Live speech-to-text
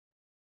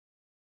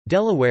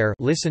Delaware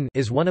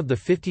is one of the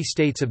 50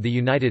 states of the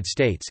United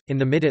States, in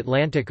the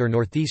mid-Atlantic or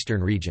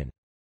northeastern region.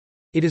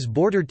 It is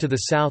bordered to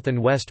the south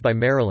and west by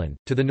Maryland,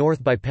 to the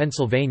north by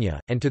Pennsylvania,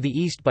 and to the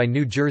east by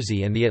New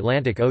Jersey and the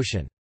Atlantic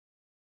Ocean.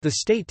 The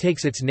state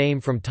takes its name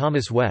from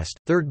Thomas West,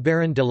 3rd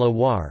Baron de la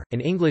Warre,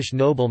 an English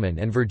nobleman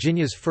and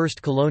Virginia's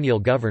first colonial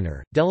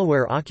governor.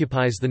 Delaware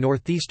occupies the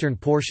northeastern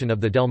portion of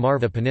the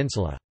Delmarva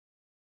Peninsula.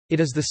 It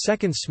is the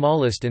second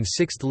smallest and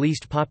sixth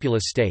least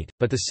populous state,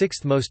 but the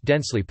sixth most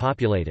densely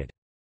populated.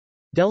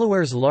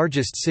 Delaware's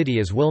largest city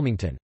is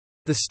Wilmington.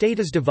 The state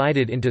is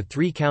divided into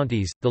 3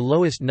 counties, the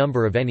lowest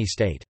number of any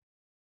state.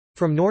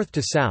 From north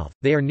to south,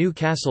 they are New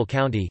Castle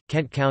County,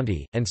 Kent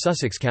County, and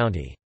Sussex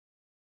County.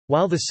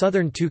 While the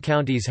southern 2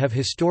 counties have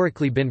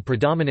historically been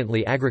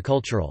predominantly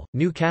agricultural,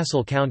 New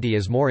Castle County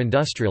is more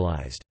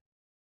industrialized.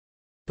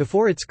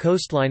 Before its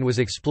coastline was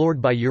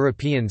explored by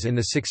Europeans in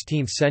the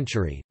 16th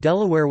century,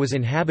 Delaware was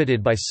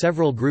inhabited by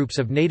several groups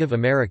of Native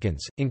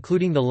Americans,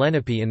 including the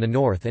Lenape in the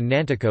north and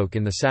Nanticoke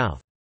in the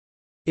south.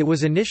 It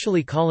was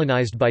initially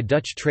colonized by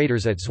Dutch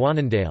traders at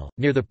Zwanendale,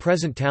 near the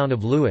present town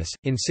of Lewis,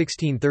 in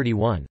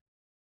 1631.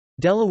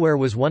 Delaware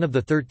was one of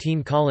the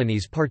 13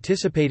 colonies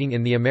participating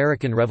in the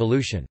American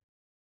Revolution.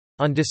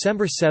 On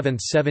December 7,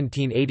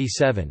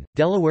 1787,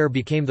 Delaware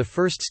became the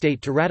first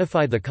state to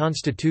ratify the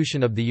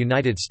Constitution of the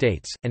United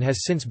States, and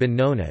has since been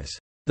known as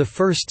the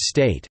first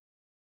state.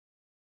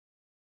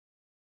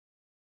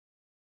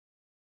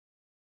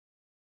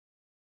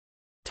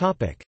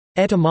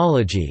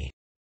 Etymology.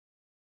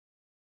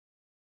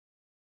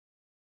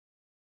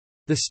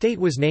 The state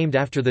was named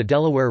after the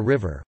Delaware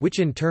River, which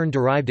in turn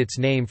derived its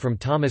name from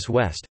Thomas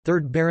West,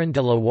 3rd Baron de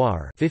la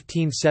Warre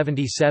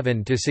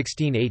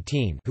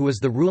 (1577–1618), who was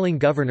the ruling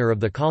governor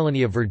of the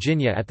colony of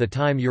Virginia at the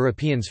time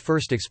Europeans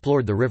first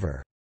explored the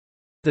river.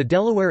 The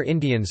Delaware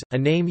Indians, a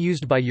name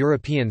used by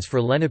Europeans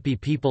for Lenape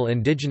people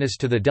indigenous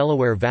to the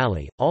Delaware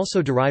Valley,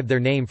 also derive their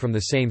name from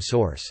the same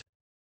source.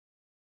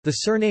 The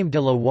surname de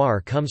la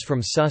Warre comes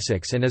from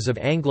Sussex and is of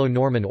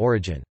Anglo-Norman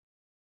origin.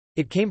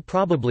 It came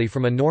probably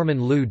from a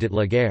Norman lieu de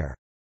la Guerre.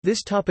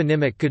 This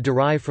toponymic could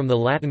derive from the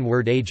Latin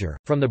word ager,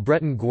 from the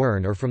Breton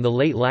guern or from the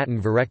late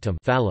Latin virectum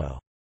fallow.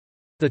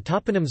 The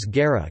toponyms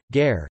gera,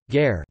 gare,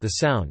 gare, the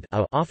sound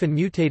a, often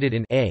mutated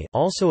in a,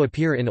 also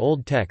appear in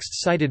old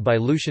texts cited by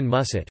Lucian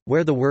Musset,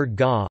 where the word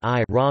ga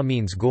I ra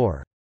means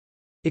gore.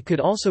 It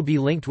could also be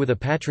linked with a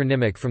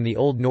patronymic from the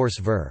Old Norse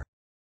ver.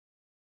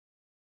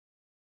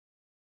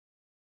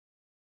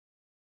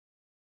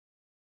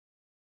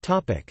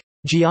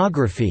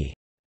 Geography.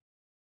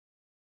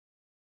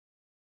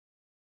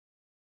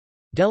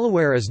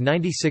 Delaware is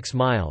 96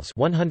 miles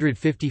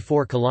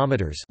 (154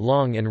 kilometers)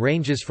 long and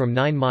ranges from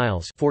 9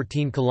 miles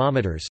 (14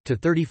 kilometers) to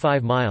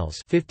 35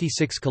 miles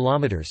 (56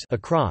 kilometers)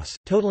 across,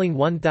 totaling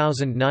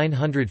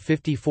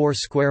 1,954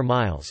 square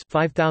miles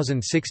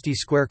 (5,060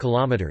 square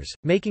kilometers),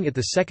 making it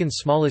the second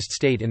smallest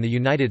state in the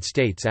United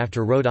States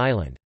after Rhode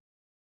Island.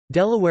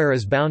 Delaware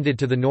is bounded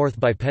to the north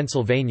by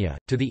Pennsylvania,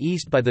 to the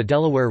east by the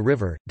Delaware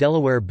River,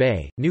 Delaware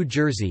Bay, New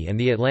Jersey and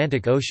the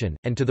Atlantic Ocean,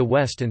 and to the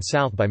west and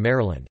south by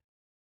Maryland.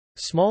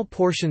 Small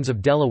portions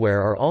of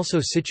Delaware are also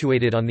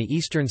situated on the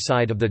eastern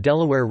side of the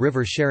Delaware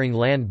River, sharing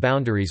land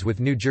boundaries with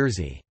New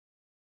Jersey.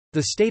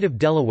 The state of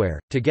Delaware,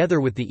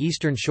 together with the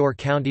eastern shore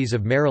counties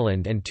of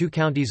Maryland and 2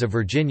 counties of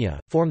Virginia,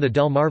 form the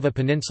Delmarva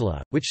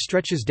Peninsula, which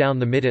stretches down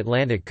the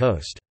mid-Atlantic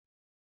coast.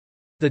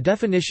 The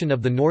definition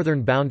of the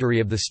northern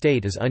boundary of the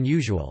state is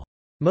unusual.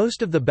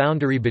 Most of the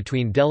boundary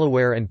between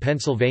Delaware and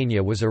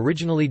Pennsylvania was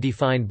originally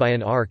defined by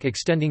an arc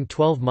extending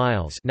 12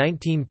 miles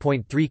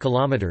 (19.3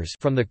 kilometers)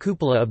 from the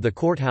cupola of the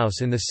courthouse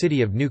in the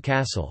city of New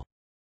Castle.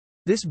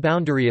 This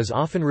boundary is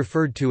often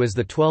referred to as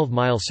the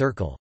 12-mile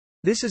circle.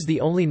 This is the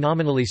only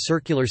nominally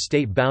circular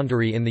state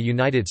boundary in the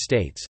United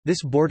States.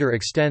 This border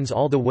extends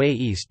all the way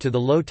east to the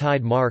low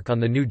tide mark on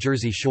the New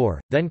Jersey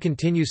shore, then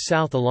continues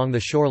south along the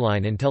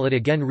shoreline until it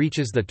again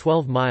reaches the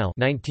 12-mile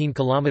 (19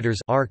 kilometers)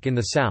 arc in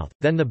the south.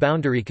 Then the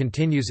boundary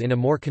continues in a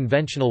more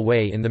conventional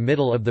way in the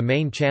middle of the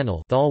main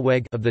channel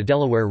of the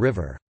Delaware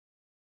River.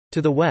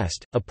 To the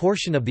west, a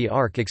portion of the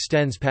arc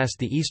extends past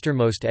the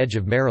easternmost edge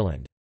of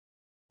Maryland.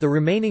 The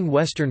remaining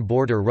western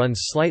border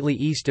runs slightly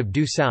east of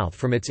due south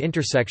from its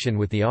intersection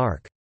with the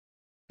arc.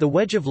 The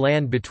wedge of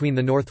land between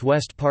the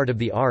northwest part of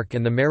the arc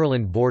and the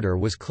Maryland border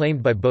was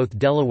claimed by both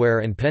Delaware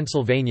and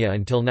Pennsylvania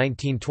until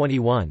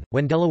 1921,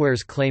 when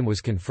Delaware's claim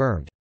was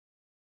confirmed.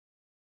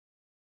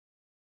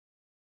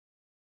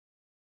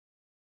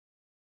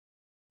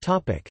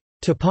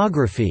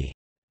 Topography.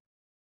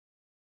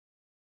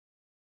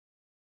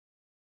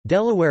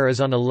 Delaware is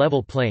on a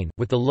level plain,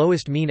 with the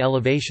lowest mean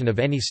elevation of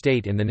any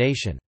state in the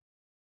nation.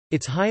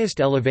 Its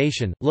highest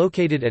elevation,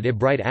 located at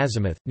Ebright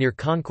Azimuth, near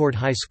Concord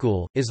High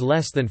School, is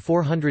less than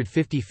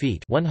 450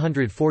 feet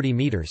 140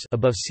 meters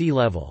above sea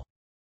level.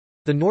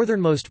 The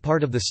northernmost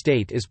part of the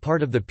state is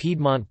part of the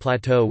Piedmont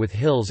Plateau with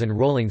hills and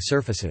rolling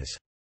surfaces.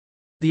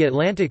 The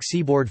Atlantic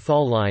seaboard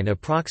fall line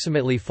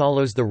approximately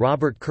follows the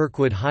Robert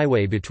Kirkwood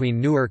Highway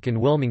between Newark and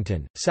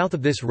Wilmington. South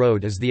of this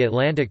road is the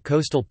Atlantic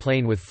coastal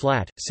plain with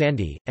flat,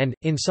 sandy, and,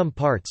 in some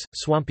parts,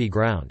 swampy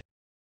ground.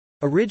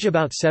 A ridge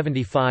about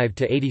 75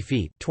 to 80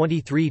 feet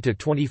 (23 to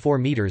 24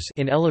 meters)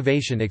 in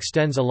elevation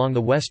extends along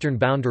the western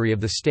boundary of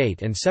the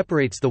state and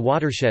separates the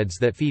watersheds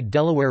that feed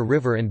Delaware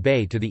River and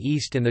Bay to the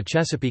east and the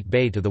Chesapeake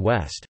Bay to the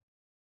west.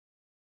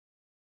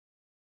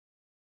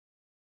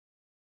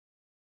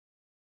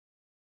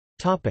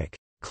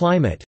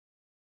 Climate.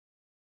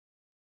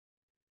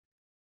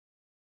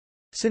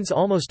 Since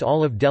almost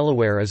all of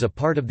Delaware is a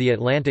part of the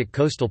Atlantic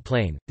coastal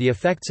plain, the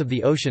effects of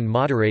the ocean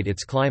moderate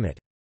its climate.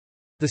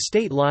 The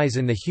state lies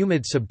in the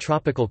humid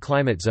subtropical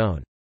climate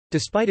zone.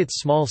 Despite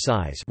its small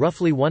size,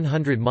 roughly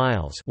 100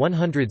 miles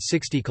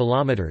 (160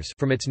 kilometers)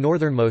 from its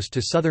northernmost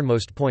to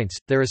southernmost points,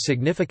 there is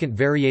significant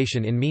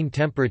variation in mean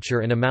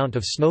temperature and amount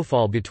of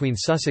snowfall between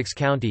Sussex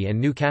County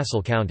and New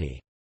Castle County.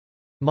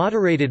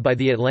 Moderated by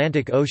the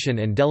Atlantic Ocean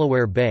and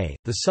Delaware Bay,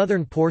 the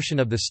southern portion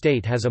of the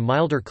state has a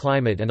milder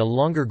climate and a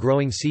longer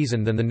growing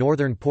season than the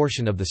northern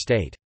portion of the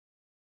state.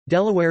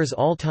 Delaware's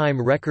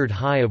all-time record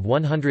high of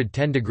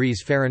 110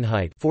 degrees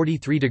Fahrenheit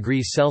 (43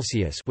 degrees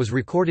Celsius) was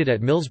recorded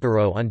at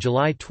Millsboro on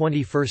July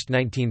 21,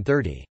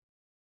 1930.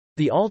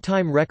 The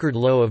all-time record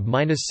low of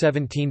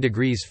 -17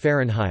 degrees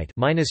Fahrenheit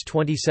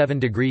 (-27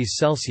 degrees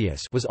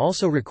Celsius) was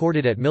also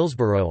recorded at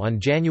Millsboro on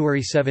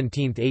January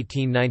 17,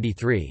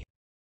 1893.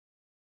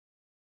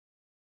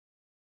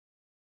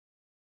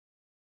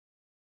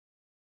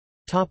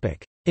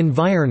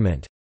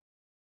 Environment.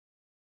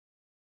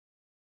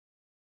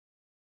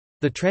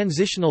 The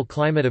transitional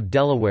climate of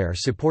Delaware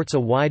supports a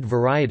wide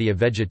variety of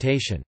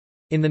vegetation.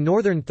 In the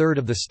northern third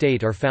of the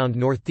state are found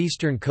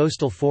northeastern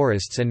coastal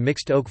forests and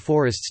mixed oak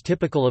forests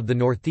typical of the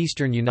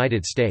northeastern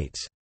United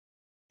States.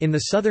 In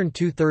the southern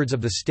two-thirds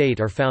of the state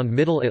are found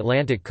middle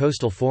Atlantic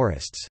coastal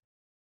forests.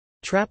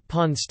 Trap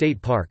Pond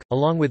State Park,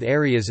 along with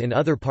areas in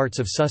other parts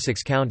of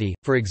Sussex County,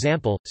 for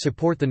example,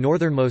 support the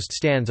northernmost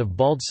stands of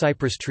bald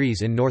cypress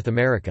trees in North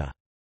America.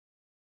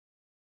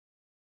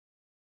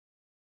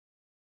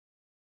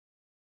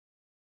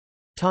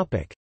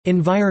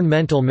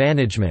 Environmental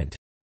management.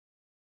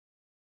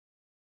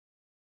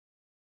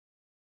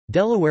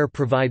 Delaware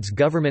provides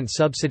government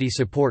subsidy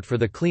support for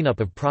the cleanup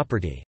of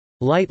property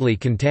lightly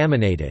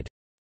contaminated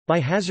by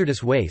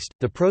hazardous waste,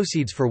 the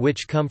proceeds for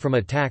which come from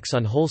a tax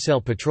on wholesale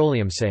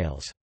petroleum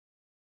sales.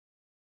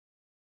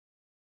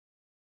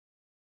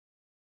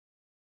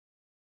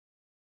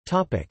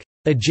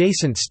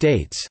 Adjacent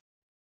states: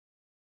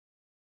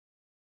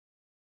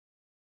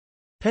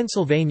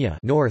 Pennsylvania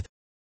north,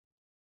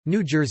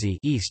 New Jersey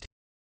east,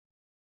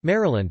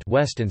 Maryland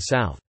west and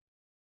south.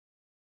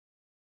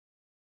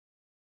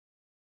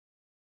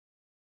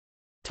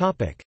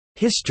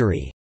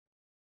 History.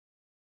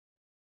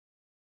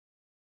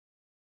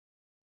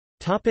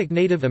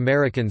 Native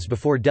Americans.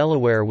 Before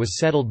Delaware was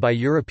settled by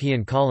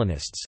European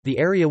colonists, the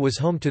area was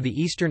home to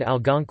the eastern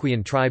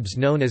Algonquian tribes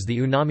known as the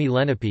Unami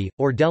Lenape,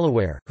 or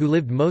Delaware, who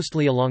lived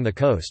mostly along the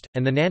coast,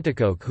 and the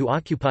Nanticoke, who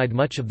occupied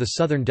much of the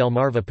southern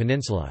Delmarva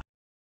Peninsula.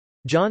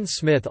 John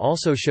Smith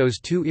also shows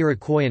two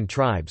Iroquoian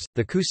tribes,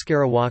 the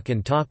Cuscarawak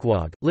and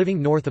Taquag, living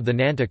north of the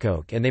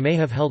Nanticoke, and they may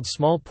have held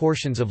small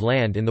portions of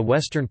land in the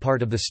western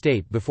part of the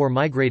state before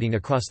migrating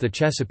across the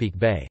Chesapeake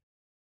Bay.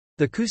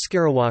 The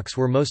Cuscarawaks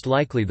were most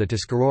likely the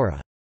Tuscarora.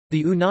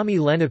 The Unami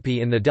Lenape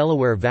in the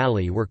Delaware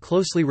Valley were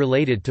closely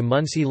related to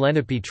Munsee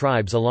Lenape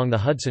tribes along the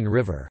Hudson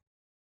River.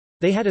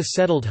 They had a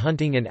settled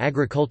hunting and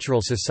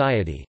agricultural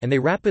society, and they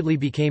rapidly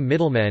became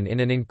middlemen in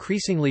an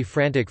increasingly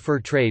frantic fur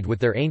trade with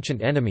their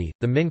ancient enemy,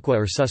 the Minquah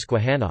or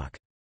Susquehannock.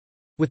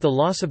 With the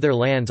loss of their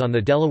lands on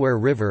the Delaware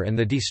River and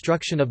the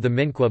destruction of the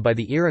Minquah by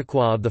the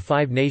Iroquois of the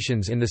Five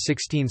Nations in the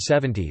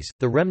 1670s,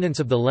 the remnants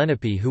of the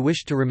Lenape who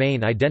wished to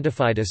remain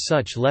identified as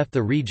such left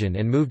the region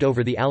and moved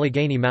over the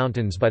Allegheny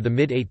Mountains by the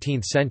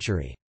mid-18th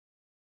century.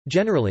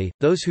 Generally,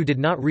 those who did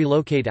not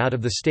relocate out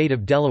of the state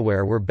of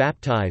Delaware were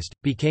baptized,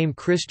 became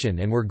Christian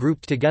and were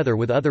grouped together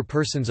with other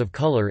persons of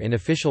color in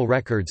official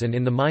records and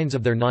in the minds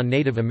of their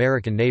non-Native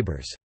American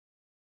neighbors.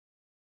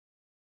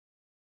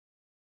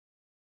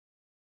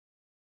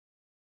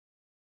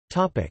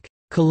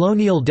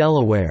 Colonial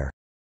Delaware.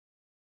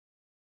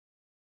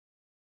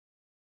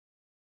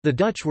 The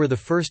Dutch were the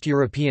first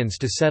Europeans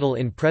to settle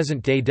in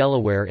present-day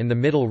Delaware in the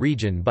Middle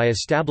region by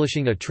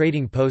establishing a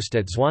trading post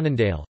at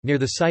Zwanendale, near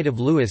the site of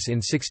Lewis in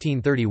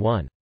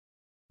 1631.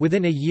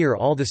 Within a year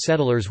all the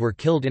settlers were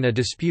killed in a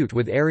dispute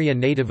with area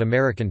Native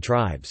American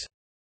tribes.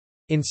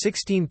 In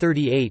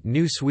 1638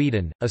 New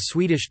Sweden, a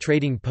Swedish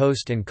trading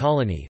post and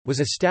colony, was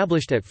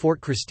established at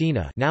Fort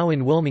Christina, now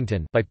in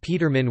Wilmington, by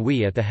Peter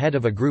Minuit at the head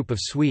of a group of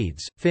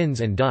Swedes,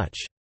 Finns and Dutch.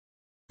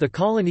 The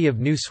colony of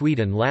New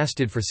Sweden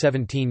lasted for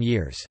 17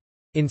 years.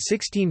 In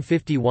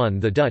 1651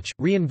 the Dutch,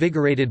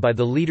 reinvigorated by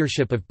the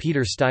leadership of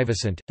Peter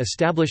Stuyvesant,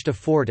 established a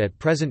fort at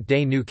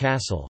present-day New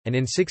Castle, and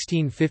in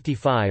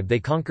 1655 they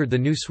conquered the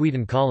New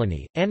Sweden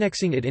colony,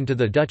 annexing it into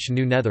the Dutch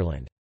New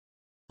Netherland.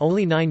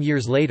 Only 9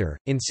 years later,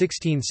 in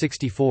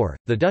 1664,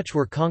 the Dutch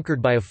were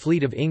conquered by a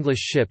fleet of English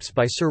ships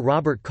by Sir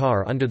Robert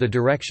Carr under the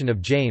direction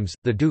of James,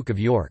 the Duke of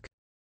York.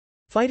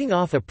 Fighting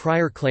off a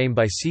prior claim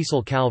by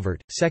Cecil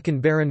Calvert,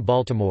 2nd Baron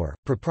Baltimore,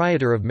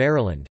 proprietor of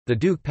Maryland, the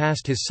Duke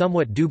passed his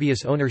somewhat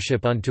dubious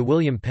ownership on to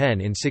William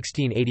Penn in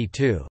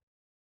 1682.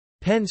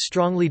 Penn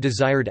strongly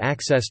desired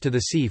access to the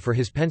sea for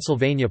his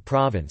Pennsylvania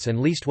province and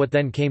leased what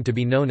then came to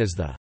be known as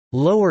the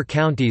lower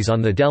counties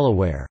on the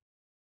Delaware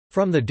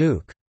from the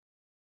Duke.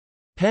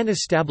 Penn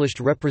established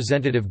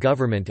representative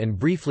government and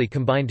briefly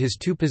combined his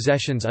two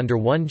possessions under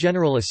one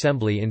General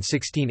Assembly in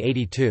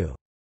 1682.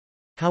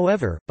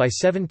 However, by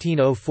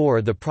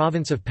 1704 the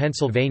province of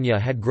Pennsylvania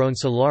had grown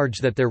so large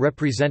that their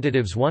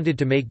representatives wanted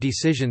to make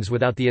decisions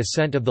without the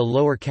assent of the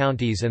lower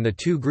counties, and the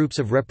two groups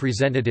of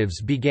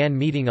representatives began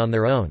meeting on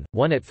their own,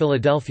 one at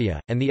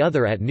Philadelphia, and the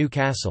other at New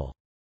Castle.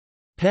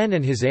 Penn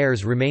and his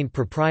heirs remained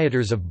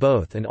proprietors of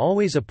both and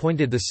always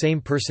appointed the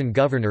same person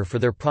governor for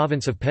their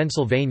province of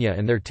Pennsylvania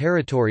and their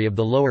territory of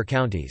the lower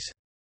counties.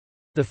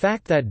 The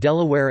fact that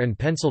Delaware and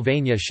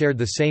Pennsylvania shared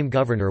the same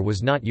governor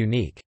was not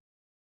unique.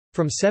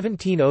 From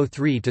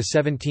 1703 to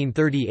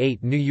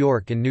 1738 New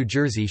York and New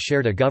Jersey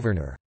shared a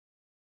governor.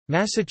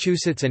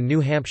 Massachusetts and New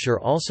Hampshire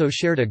also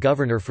shared a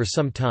governor for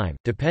some time.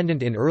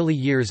 Dependent in early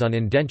years on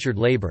indentured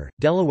labor,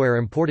 Delaware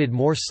imported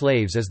more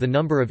slaves as the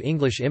number of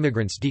English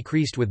immigrants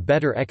decreased with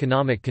better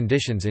economic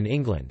conditions in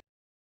England.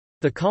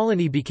 The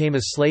colony became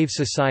a slave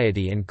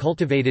society and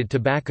cultivated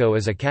tobacco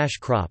as a cash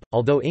crop,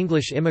 although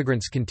English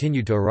immigrants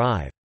continued to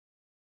arrive.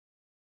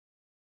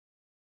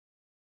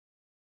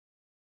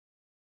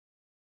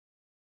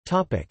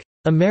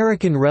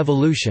 American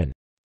Revolution.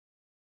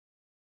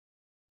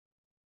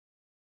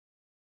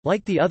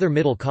 Like the other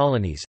middle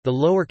colonies, the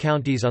lower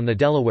counties on the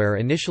Delaware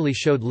initially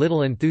showed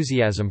little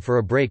enthusiasm for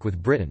a break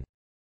with Britain.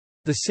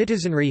 The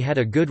citizenry had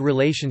a good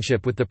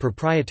relationship with the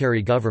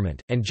proprietary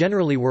government, and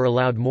generally were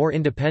allowed more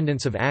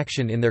independence of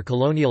action in their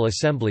colonial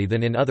assembly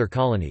than in other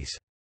colonies.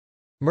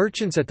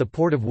 Merchants at the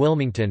port of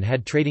Wilmington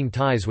had trading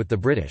ties with the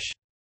British.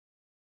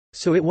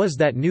 So it was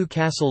that New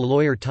Castle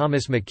lawyer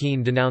Thomas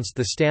McKean denounced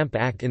the Stamp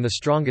Act in the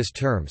strongest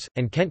terms,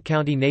 and Kent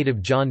County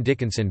native John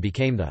Dickinson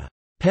became the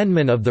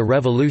penman of the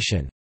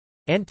Revolution.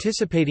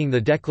 Anticipating the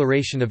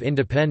Declaration of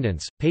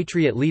Independence,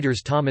 Patriot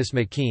leaders Thomas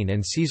McKean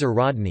and Caesar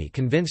Rodney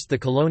convinced the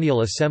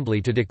Colonial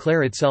Assembly to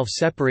declare itself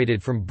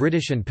separated from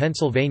British and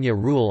Pennsylvania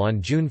rule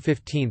on June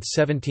 15,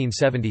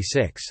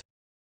 1776.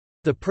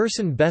 The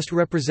person best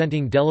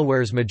representing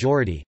Delaware's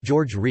majority,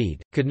 George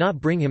Read, could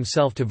not bring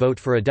himself to vote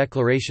for a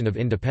declaration of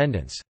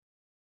independence.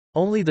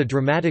 Only the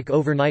dramatic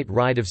overnight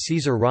ride of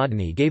Caesar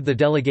Rodney gave the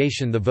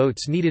delegation the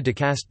votes needed to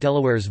cast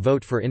Delaware's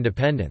vote for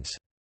independence.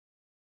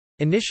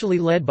 Initially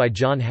led by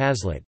John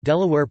Hazlitt,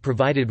 Delaware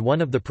provided one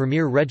of the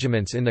premier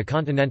regiments in the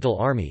Continental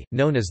Army,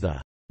 known as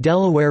the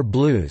Delaware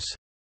Blues,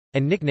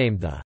 and nicknamed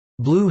the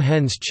Blue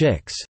Hen's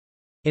Chicks.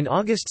 In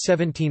August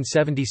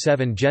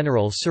 1777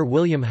 General Sir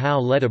William Howe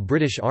led a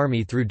British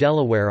army through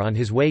Delaware on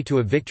his way to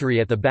a victory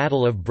at the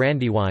Battle of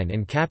Brandywine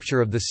and capture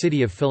of the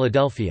city of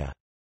Philadelphia.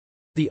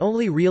 The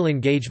only real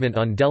engagement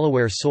on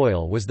Delaware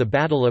soil was the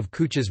Battle of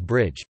Couch's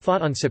Bridge,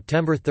 fought on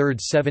September 3,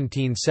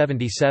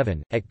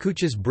 1777, at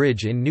Couch's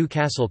Bridge in New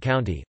Castle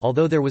County,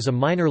 although there was a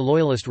minor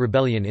Loyalist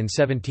rebellion in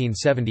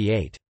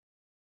 1778.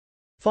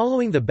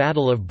 Following the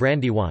Battle of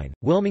Brandywine,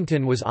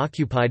 Wilmington was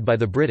occupied by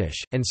the British,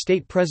 and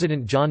State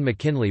President John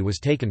McKinley was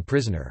taken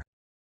prisoner.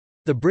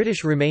 The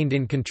British remained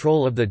in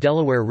control of the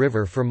Delaware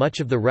River for much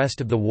of the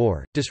rest of the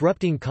war,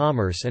 disrupting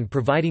commerce and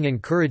providing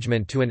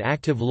encouragement to an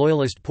active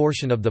Loyalist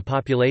portion of the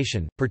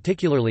population,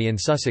 particularly in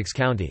Sussex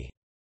County.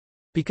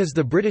 Because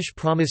the British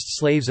promised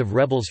slaves of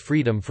rebels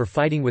freedom for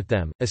fighting with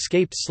them,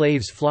 escaped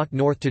slaves flocked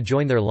north to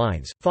join their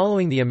lines.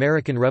 Following the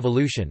American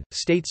Revolution,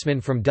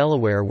 statesmen from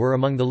Delaware were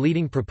among the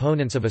leading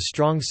proponents of a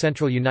strong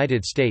central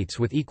United States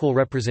with equal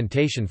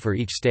representation for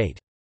each state.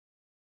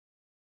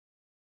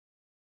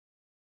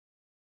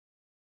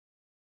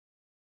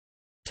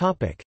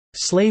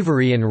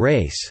 Slavery and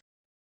race.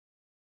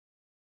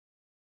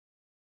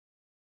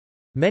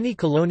 Many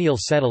colonial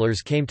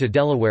settlers came to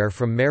Delaware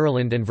from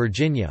Maryland and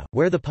Virginia,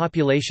 where the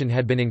population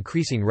had been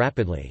increasing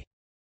rapidly.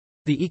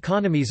 The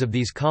economies of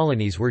these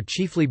colonies were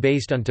chiefly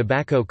based on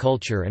tobacco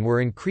culture and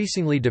were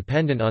increasingly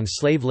dependent on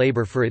slave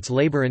labor for its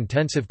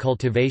labor-intensive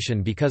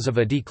cultivation because of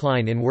a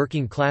decline in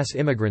working-class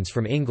immigrants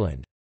from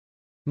England.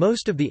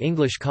 Most of the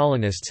English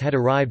colonists had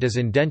arrived as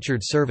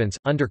indentured servants,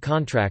 under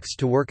contracts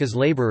to work as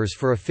laborers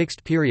for a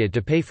fixed period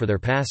to pay for their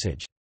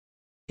passage.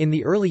 In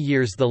the early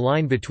years the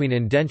line between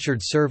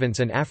indentured servants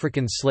and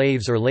African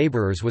slaves or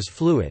laborers was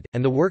fluid,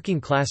 and the working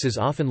classes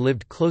often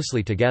lived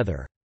closely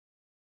together.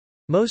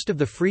 Most of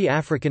the free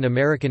African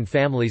American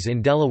families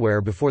in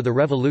Delaware before the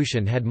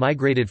Revolution had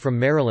migrated from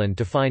Maryland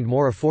to find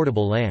more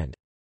affordable land.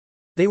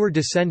 They were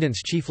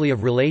descendants chiefly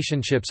of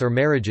relationships or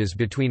marriages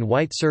between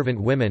white servant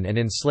women and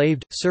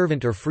enslaved,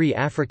 servant or free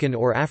African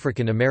or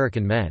African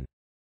American men.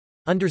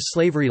 Under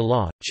slavery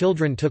law,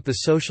 children took the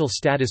social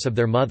status of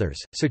their mothers,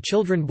 so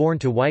children born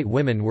to white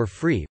women were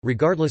free,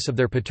 regardless of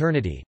their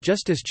paternity,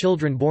 just as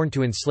children born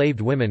to enslaved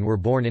women were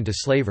born into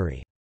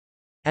slavery.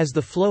 As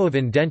the flow of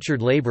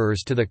indentured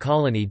laborers to the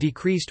colony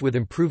decreased with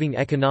improving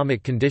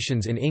economic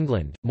conditions in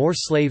England, more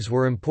slaves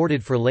were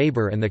imported for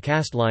labor and the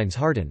caste lines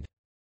hardened.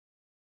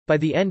 By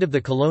the end of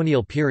the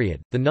colonial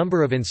period, the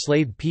number of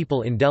enslaved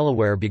people in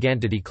Delaware began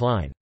to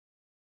decline.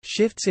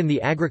 Shifts in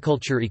the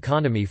agriculture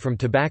economy from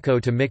tobacco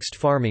to mixed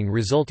farming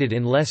resulted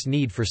in less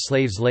need for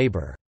slaves'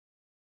 labor.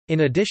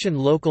 In addition,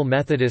 local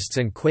Methodists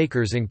and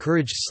Quakers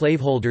encouraged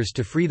slaveholders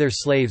to free their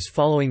slaves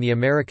following the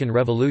American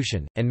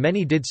Revolution, and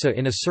many did so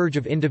in a surge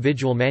of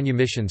individual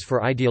manumissions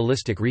for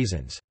idealistic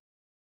reasons.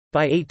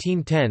 By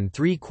 1810,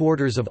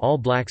 3/4 of all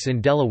blacks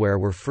in Delaware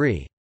were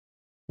free.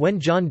 When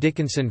John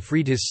Dickinson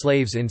freed his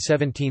slaves in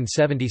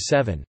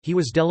 1777, he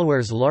was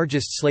Delaware's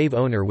largest slave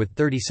owner with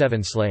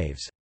 37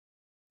 slaves.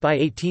 By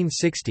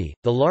 1860,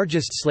 the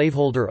largest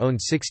slaveholder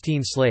owned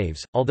 16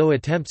 slaves. Although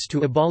attempts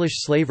to abolish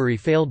slavery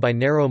failed by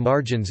narrow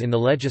margins in the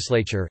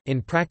legislature,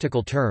 in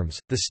practical terms,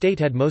 the state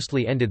had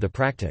mostly ended the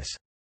practice.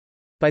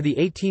 By the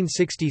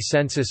 1860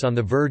 census, on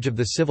the verge of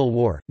the Civil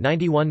War,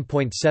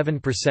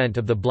 91.7%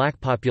 of the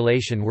black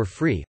population were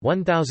free,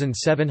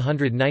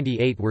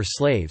 1,798 were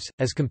slaves,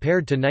 as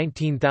compared to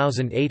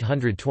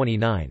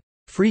 19,829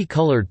 free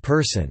colored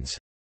persons.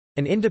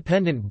 An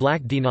independent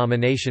black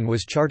denomination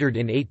was chartered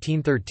in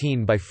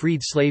 1813 by freed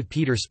slave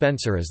Peter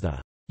Spencer as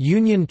the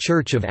Union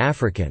Church of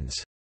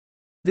Africans.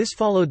 This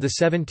followed the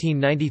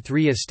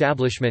 1793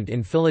 establishment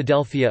in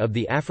Philadelphia of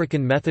the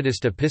African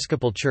Methodist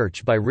Episcopal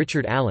Church by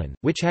Richard Allen,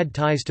 which had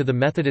ties to the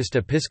Methodist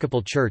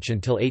Episcopal Church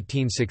until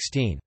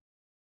 1816.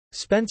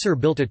 Spencer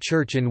built a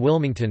church in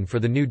Wilmington for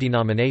the new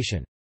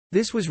denomination.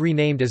 This was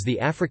renamed as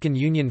the African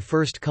Union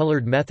First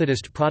Colored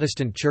Methodist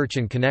Protestant Church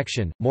and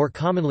Connection, more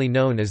commonly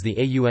known as the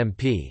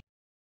AUMP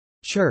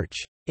Church.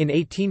 In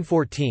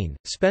 1814,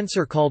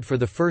 Spencer called for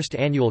the first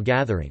annual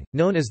gathering,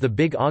 known as the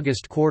Big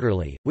August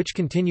Quarterly, which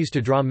continues to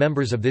draw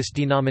members of this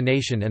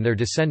denomination and their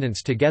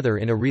descendants together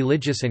in a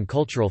religious and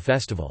cultural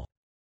festival.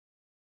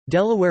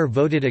 Delaware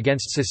voted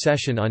against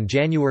secession on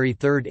January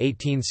 3,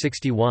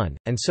 1861,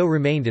 and so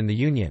remained in the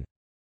Union.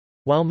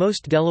 While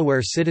most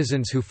Delaware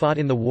citizens who fought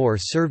in the war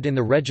served in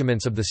the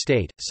regiments of the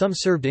state, some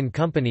served in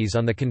companies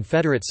on the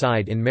Confederate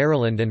side in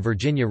Maryland and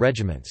Virginia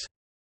regiments.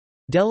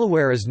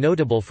 Delaware is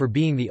notable for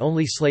being the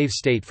only slave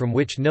state from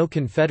which no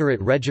Confederate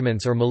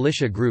regiments or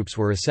militia groups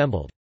were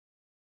assembled.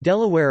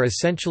 Delaware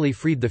essentially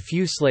freed the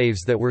few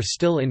slaves that were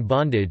still in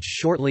bondage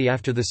shortly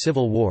after the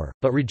Civil War,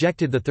 but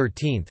rejected the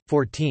 13th,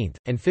 14th,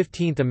 and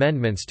 15th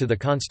Amendments to the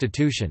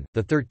Constitution.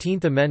 The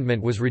 13th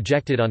Amendment was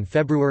rejected on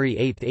February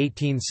 8,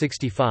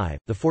 1865,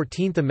 the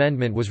 14th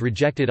Amendment was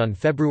rejected on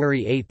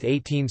February 8,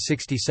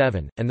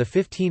 1867, and the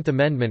 15th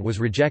Amendment was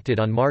rejected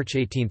on March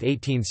 18,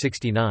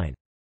 1869.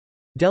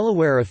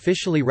 Delaware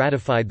officially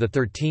ratified the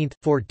 13th,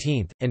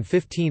 14th, and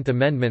 15th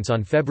Amendments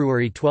on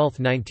February 12,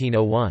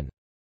 1901.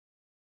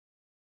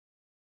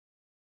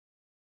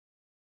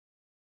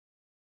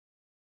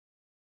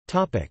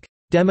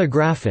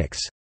 Demographics.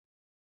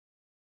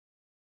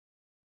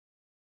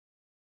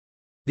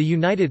 The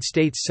United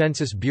States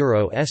Census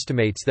Bureau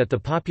estimates that the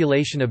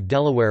population of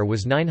Delaware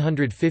was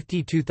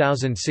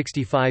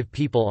 952,065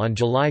 people on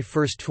July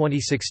 1,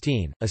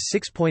 2016, a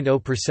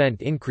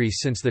 6.0%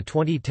 increase since the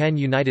 2010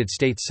 United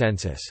States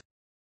Census.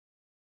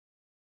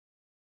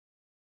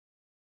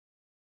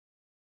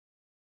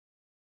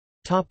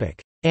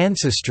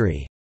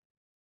 Ancestry.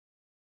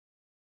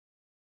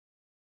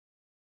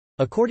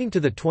 According to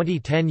the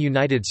 2010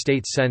 United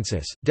States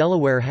Census,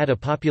 Delaware had a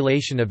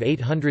population of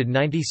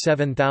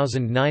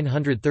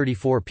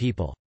 897,934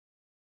 people.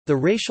 The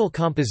racial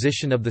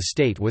composition of the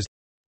state was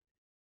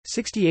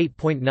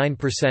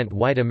 68.9%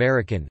 white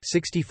American,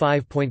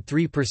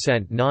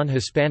 65.3%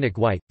 non-Hispanic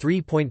white,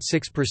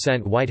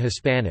 3.6% white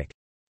Hispanic,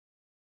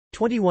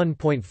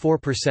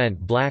 21.4%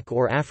 black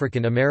or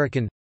African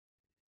American,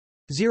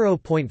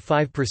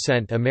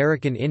 0.5%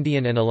 American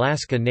Indian and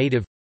Alaska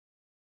Native,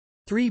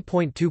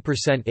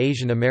 3.2%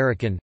 Asian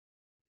American,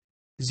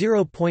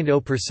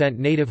 0.0%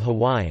 Native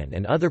Hawaiian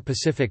and other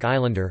Pacific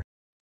Islander,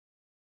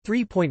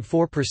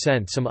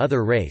 3.4% some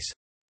other race,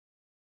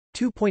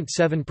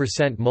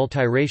 2.7%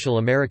 multiracial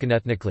American.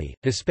 Ethnically,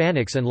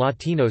 Hispanics and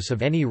Latinos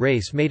of any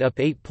race made up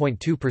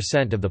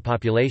 8.2% of the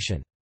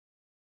population.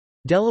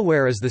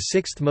 Delaware is the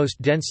sixth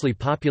most densely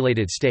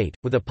populated state,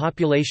 with a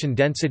population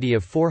density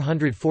of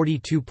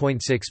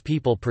 442.6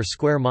 people per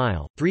square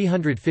mile,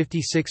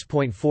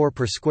 356.4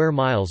 per square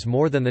miles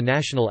more than the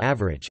national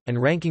average,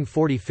 and ranking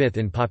 45th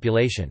in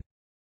population.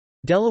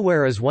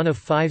 Delaware is one of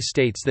 5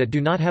 states that do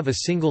not have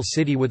a single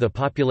city with a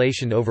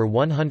population over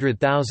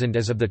 100,000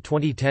 as of the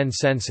 2010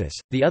 census,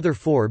 the other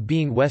 4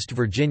 being West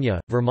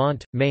Virginia,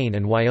 Vermont, Maine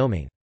and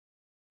Wyoming.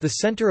 The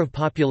center of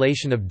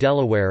population of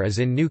Delaware is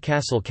in New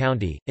Castle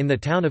County, in the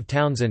town of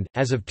Townsend.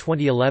 As of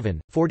 2011,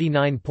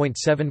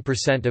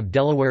 49.7% of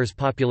Delaware's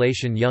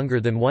population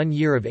younger than 1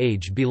 year of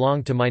age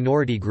belonged to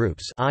minority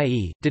groups,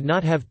 i.e., did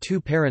not have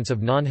 2 parents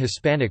of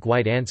non-Hispanic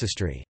white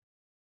ancestry.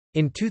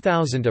 In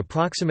 2000,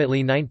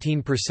 approximately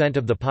 19%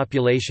 of the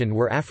population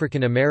were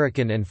African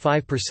American and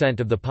 5%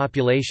 of the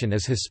population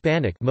is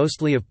Hispanic,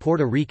 mostly of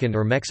Puerto Rican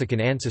or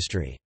Mexican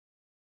ancestry.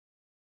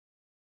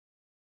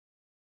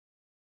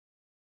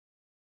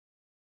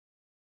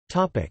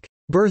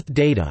 Birth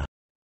data.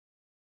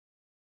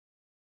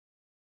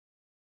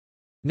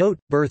 Note,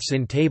 births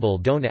in table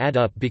don't add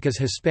up because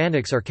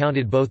Hispanics are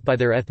counted both by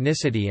their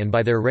ethnicity and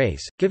by their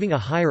race, giving a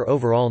higher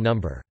overall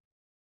number.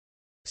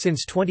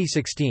 Since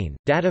 2016,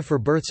 data for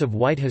births of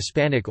white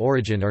Hispanic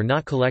origin are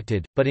not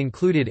collected, but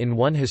included in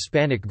one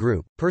Hispanic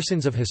group.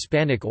 Persons of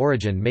Hispanic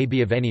origin may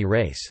be of any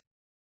race.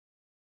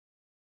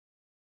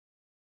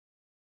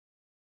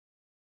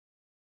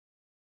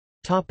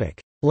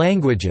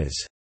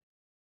 Languages.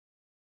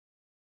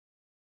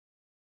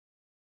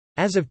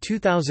 As of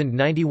 2000,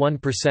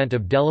 91%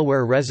 of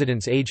Delaware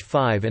residents age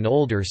 5 and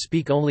older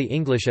speak only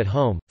English at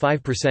home,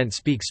 5%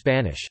 speak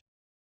Spanish.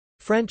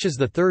 French is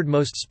the third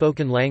most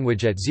spoken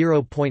language at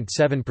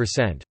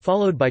 0.7%,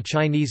 followed by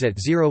Chinese at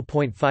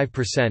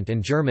 0.5%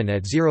 and German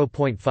at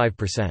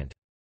 0.5%.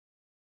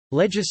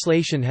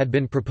 Legislation had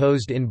been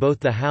proposed in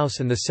both the House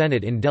and the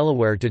Senate in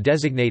Delaware to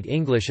designate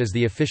English as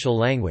the official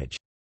language.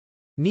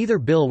 Neither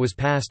bill was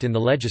passed in the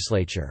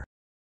legislature.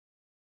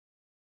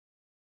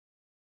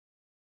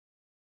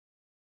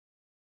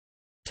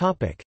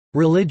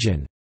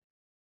 Religion.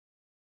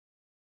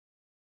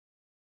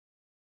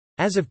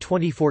 As of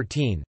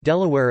 2014,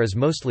 Delaware is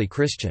mostly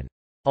Christian.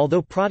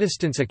 Although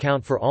Protestants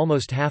account for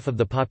almost half of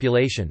the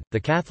population, the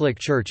Catholic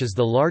Church is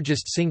the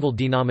largest single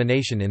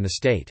denomination in the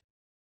state.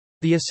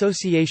 The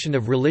Association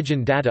of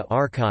Religion Data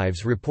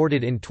Archives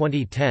reported in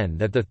 2010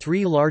 that the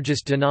three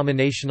largest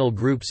denominational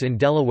groups in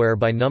Delaware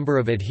by number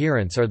of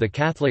adherents are the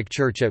Catholic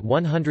Church at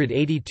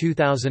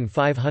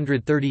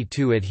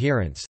 182,532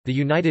 adherents, the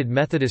United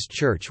Methodist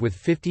Church with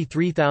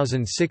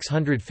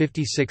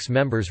 53,656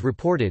 members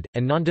reported,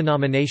 and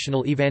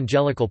non-denominational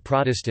Evangelical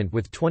Protestant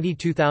with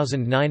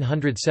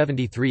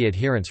 22,973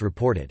 adherents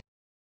reported.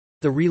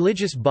 The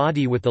religious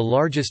body with the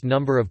largest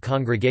number of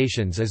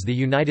congregations is the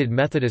United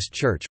Methodist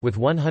Church with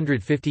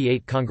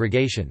 158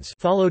 congregations,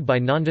 followed by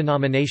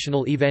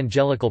non-denominational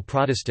Evangelical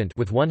Protestant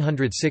with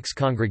 106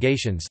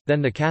 congregations,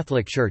 then the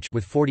Catholic Church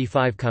with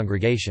 45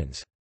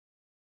 congregations.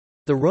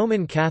 The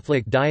Roman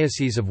Catholic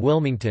Diocese of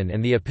Wilmington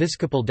and the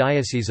Episcopal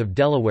Diocese of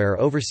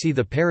Delaware oversee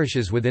the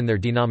parishes within their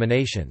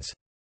denominations.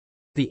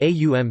 The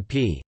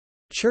AUMP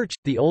Church,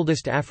 the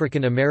oldest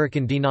African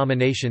American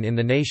denomination in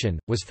the nation,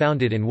 was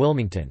founded in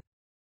Wilmington.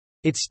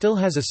 It still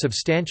has a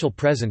substantial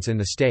presence in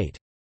the state.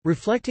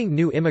 Reflecting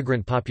new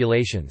immigrant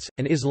populations,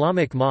 an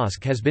Islamic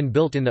mosque has been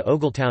built in the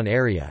Ogletown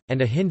area,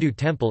 and a Hindu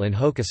temple in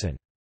Hockessin.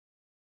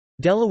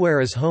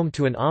 Delaware is home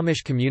to an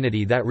Amish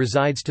community that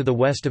resides to the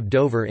west of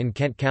Dover in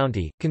Kent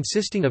County,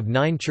 consisting of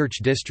 9 church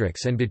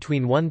districts and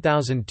between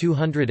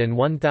 1,200 and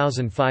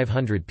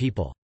 1,500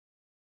 people.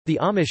 The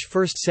Amish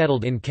first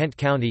settled in Kent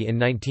County in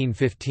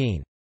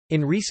 1915.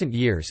 In recent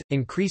years,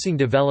 increasing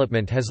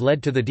development has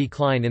led to the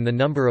decline in the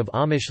number of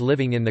Amish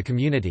living in the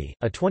community.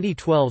 A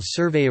 2012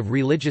 survey of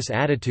religious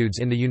attitudes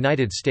in the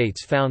United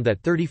States found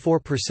that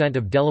 34%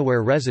 of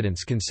Delaware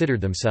residents considered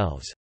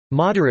themselves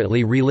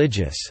moderately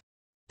religious,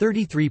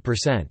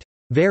 33%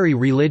 very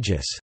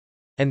religious,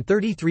 and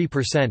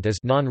 33% as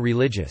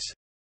non-religious.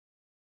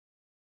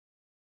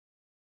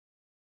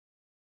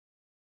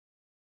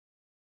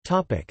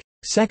 Topic: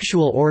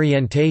 Sexual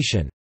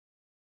orientation.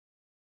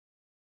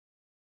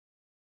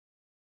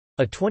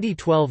 A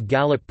 2012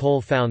 Gallup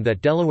poll found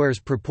that Delaware's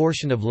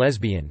proportion of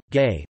lesbian,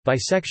 gay,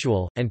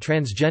 bisexual, and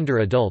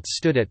transgender adults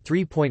stood at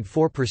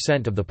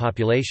 3.4% of the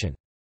population.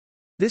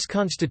 This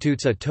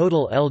constitutes a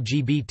total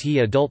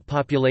LGBT adult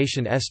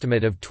population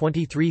estimate of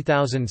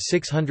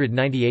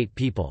 23,698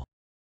 people.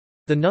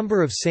 The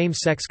number of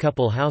same-sex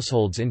couple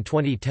households in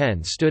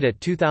 2010 stood at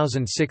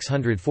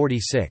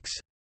 2,646.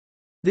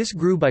 This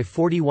grew by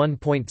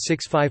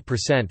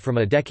 41.65% from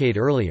a decade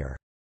earlier.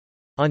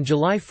 On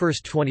July 1,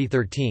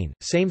 2013,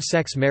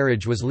 same-sex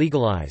marriage was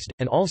legalized,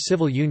 and all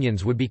civil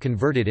unions would be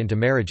converted into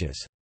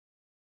marriages.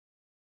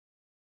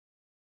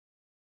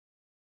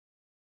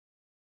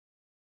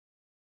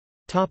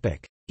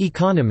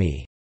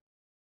 Economy.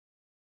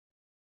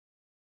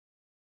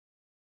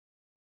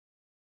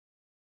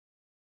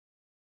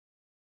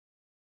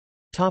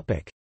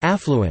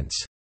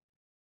 Affluence.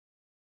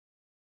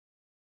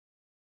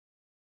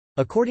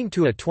 According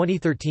to a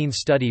 2013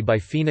 study by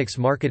Phoenix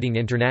Marketing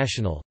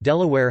International,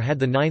 Delaware had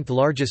the 9th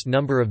largest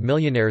number of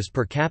millionaires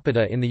per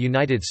capita in the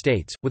United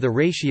States, with a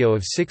ratio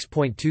of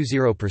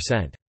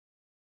 6.20%.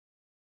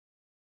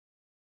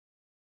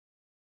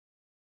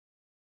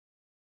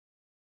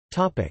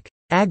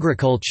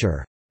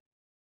 Agriculture.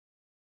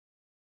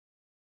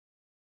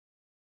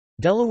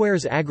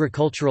 Delaware's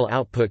agricultural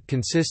output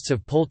consists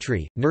of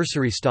poultry,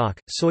 nursery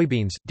stock,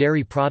 soybeans,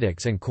 dairy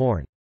products and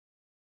corn.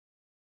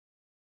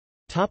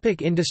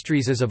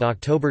 Industries. As of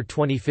October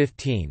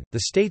 2015,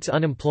 the state's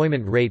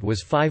unemployment rate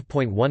was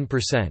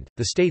 5.1%.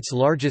 The state's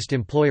largest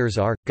employers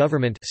are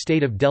Government,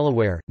 State of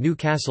Delaware, New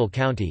Castle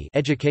County;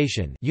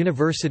 Education,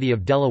 University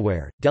of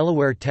Delaware,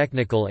 Delaware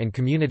Technical and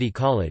Community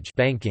College;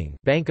 Banking,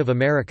 Bank of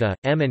America,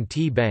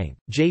 M&T Bank,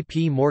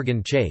 J.P.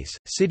 Morgan Chase,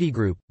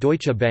 Citigroup,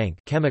 Deutsche Bank;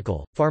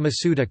 Chemical,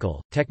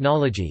 Pharmaceutical,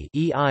 Technology,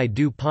 E.I.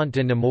 DuPont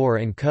de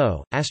Nemours &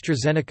 Co.,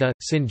 AstraZeneca,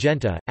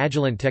 Syngenta,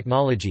 Agilent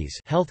Technologies;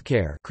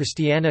 Healthcare,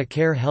 Christiana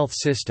Care Health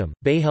System,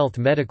 Bayhealth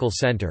Medical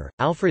Center,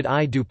 Alfred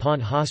I.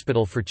 DuPont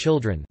Hospital for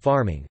Children;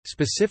 Farming,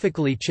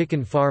 specifically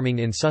chicken farming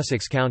in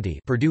Sussex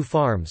County; Purdue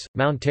Farms,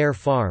 Mountaire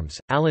Farms,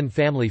 Allen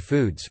Family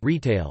Foods;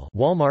 Retail,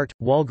 Walmart,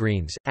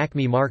 Walgreens,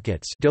 Acme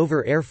Markets.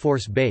 Dover Air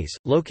Force Base,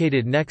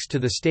 located next to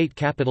the state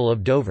capital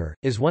of Dover,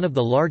 is one of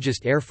the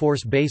largest Air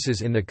Force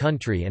bases in the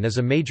country and is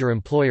a major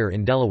employer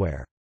in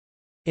Delaware.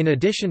 In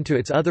addition to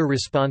its other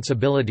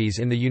responsibilities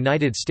in the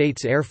United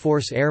States Air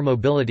Force Air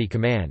Mobility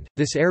Command,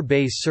 this air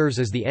base serves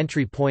as the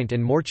entry point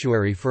and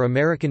mortuary for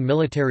American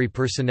military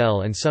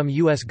personnel and some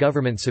U.S.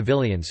 government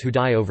civilians who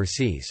die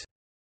overseas.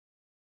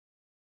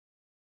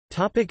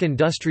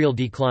 Industrial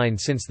decline.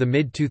 Since the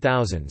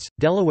mid-2000s,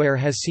 Delaware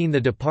has seen the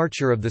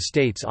departure of the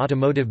state's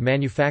automotive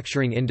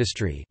manufacturing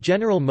industry,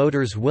 General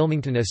Motors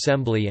Wilmington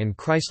Assembly and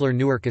Chrysler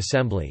Newark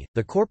Assembly,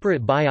 the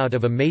corporate buyout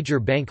of a major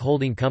bank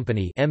holding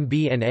company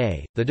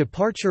MBNA, the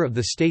departure of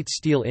the state's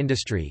steel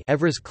industry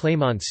Evers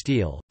Claymont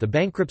Steel, the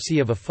bankruptcy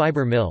of a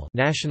fiber mill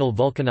National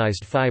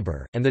Vulcanized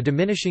Fiber, and the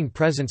diminishing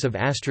presence of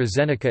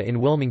AstraZeneca in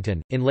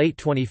Wilmington. In late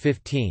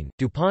 2015,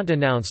 DuPont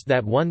announced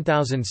that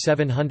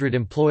 1,700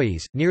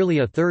 employees, nearly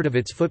a third of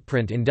its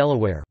footprint in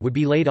Delaware, would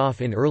be laid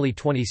off in early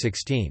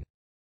 2016.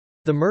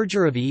 The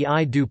merger of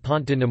E.I.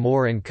 DuPont de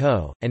Nemours &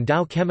 Co., and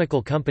Dow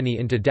Chemical Company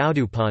into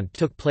DowDuPont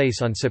took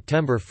place on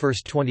September 1,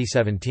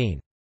 2017.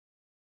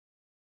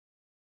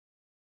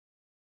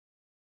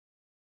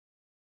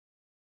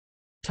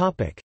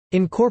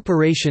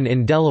 Incorporation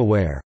in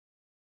Delaware.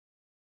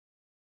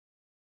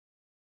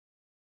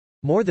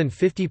 More than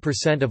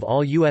 50% of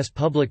all U.S.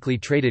 publicly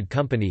traded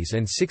companies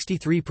and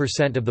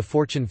 63% of the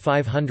Fortune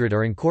 500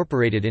 are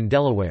incorporated in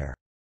Delaware.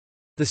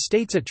 The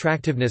state's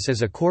attractiveness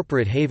as a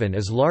corporate haven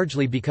is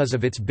largely because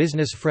of its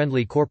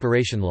business-friendly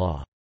corporation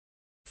law.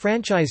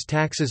 Franchise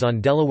taxes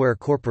on Delaware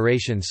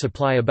corporations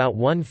supply about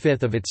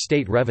one-fifth of its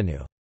state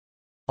revenue.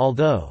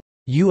 Although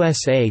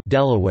USA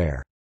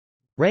Delaware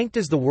ranked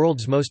as the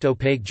world's most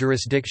opaque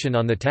jurisdiction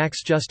on the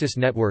Tax Justice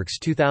Network's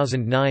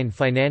 2009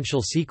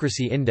 Financial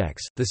Secrecy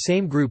Index, the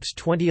same group's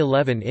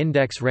 2011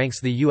 index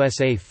ranks the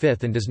USA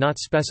fifth and does not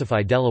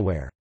specify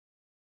Delaware.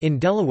 In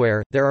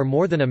Delaware, there are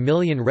more than 1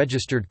 million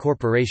registered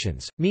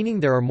corporations, meaning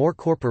there are more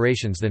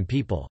corporations than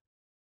people.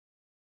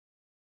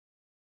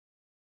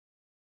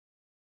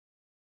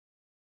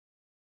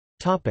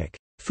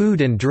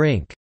 Food and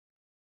drink.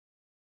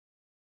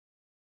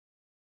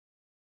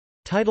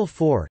 Title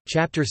IV,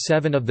 Chapter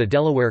 7 of the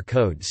Delaware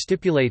Code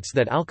stipulates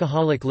that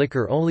alcoholic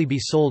liquor only be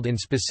sold in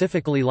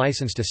specifically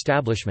licensed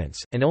establishments,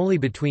 and only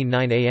between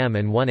 9 a.m.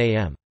 and 1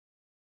 a.m.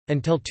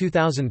 Until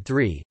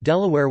 2003,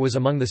 Delaware was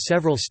among the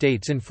several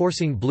states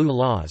enforcing blue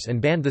laws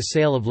and banned the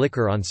sale of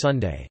liquor on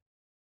Sunday.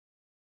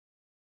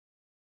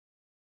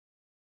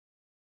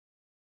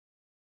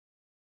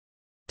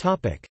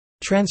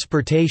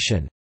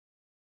 Transportation.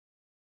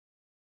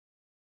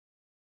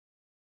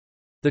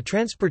 The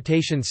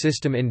transportation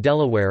system in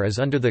Delaware is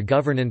under the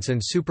governance and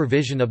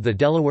supervision of the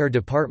Delaware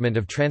Department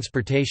of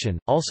Transportation,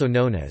 also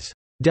known as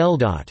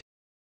DelDOT.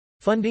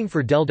 Funding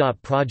for DelDOT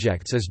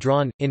projects is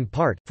drawn, in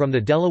part, from the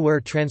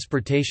Delaware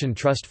Transportation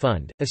Trust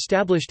Fund,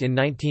 established in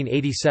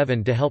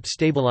 1987 to help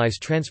stabilize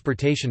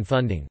transportation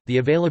funding. The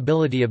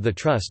availability of the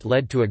trust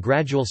led to a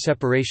gradual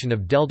separation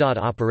of DelDOT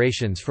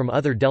operations from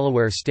other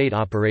Delaware state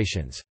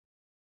operations.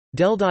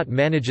 DelDOT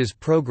manages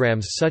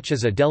programs such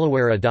as a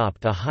Delaware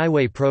Adopt a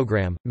Highway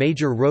program,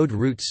 major road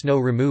route snow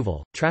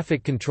removal,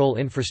 traffic control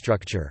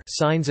infrastructure,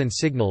 signs and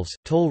signals,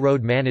 toll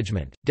road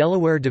management,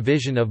 Delaware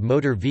Division of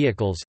Motor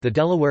Vehicles, the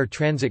Delaware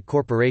Transit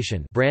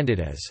Corporation, branded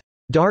as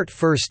DART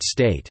First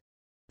State,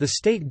 the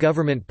state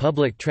government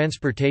public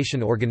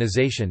transportation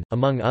organization,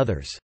 among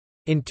others.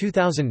 In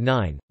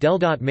 2009,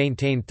 DelDOT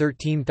maintained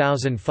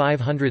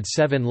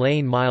 13,507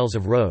 lane miles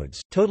of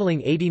roads,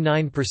 totaling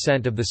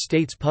 89% of the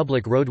state's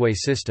public roadway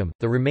system.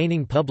 The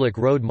remaining public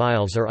road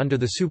miles are under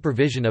the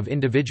supervision of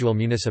individual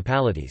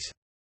municipalities.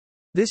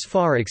 This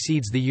far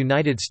exceeds the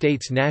United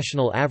States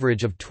national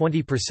average of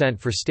 20%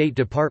 for State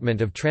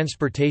Department of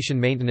Transportation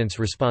maintenance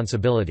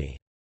responsibility.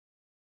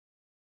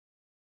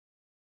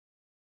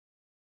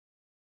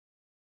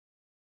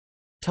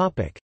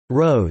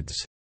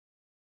 Roads.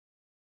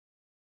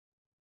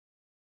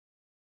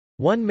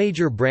 One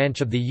major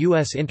branch of the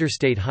U.S.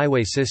 interstate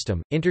highway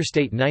system,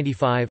 Interstate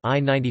 95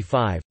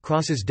 I-95,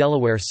 crosses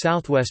Delaware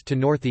southwest to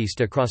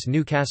northeast across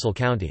New Castle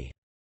County.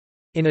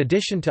 In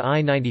addition to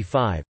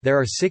I-95, there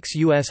are 6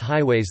 U.S.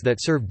 highways that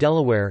serve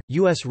Delaware: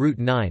 U.S. Route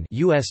 9,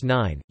 U.S.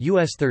 9,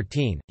 U.S.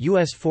 13,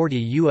 U.S. 40,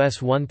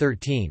 U.S.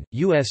 113,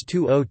 U.S.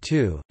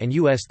 202, and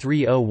U.S.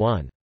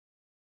 301.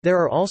 There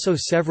are also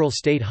several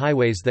state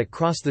highways that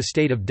cross the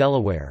state of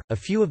Delaware, a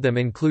few of them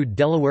include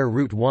Delaware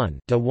Route 1,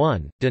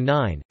 DA-1,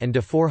 DA-9, and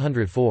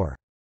DA-404.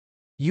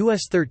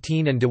 US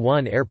 13 and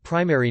DA-1 air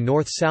primary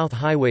north-south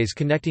highways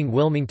connecting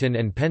Wilmington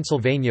and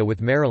Pennsylvania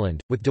with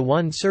Maryland, with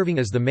DA-1 serving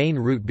as the main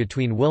route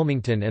between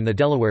Wilmington and the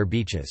Delaware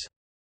beaches.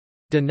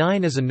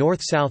 DA-9 is a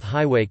north-south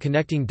highway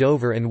connecting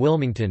Dover and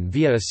Wilmington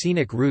via a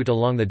scenic route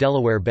along the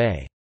Delaware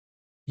Bay.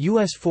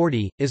 US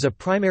 40, is a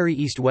primary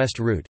east-west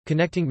route,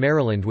 connecting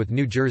Maryland with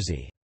New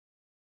Jersey.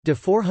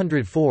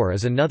 DA-404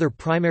 is another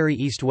primary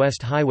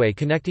east-west highway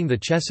connecting the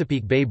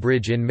Chesapeake Bay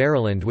Bridge in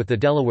Maryland with the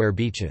Delaware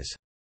beaches.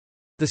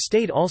 The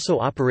state also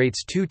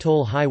operates two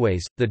toll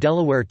highways, the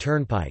Delaware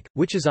Turnpike,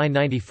 which is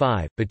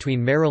I-95,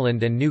 between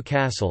Maryland and New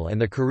Castle,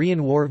 and the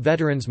Korean War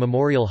Veterans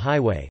Memorial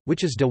Highway,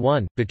 which is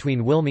DA-1,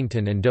 between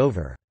Wilmington and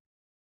Dover.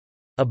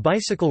 A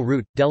bicycle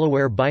route,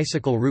 Delaware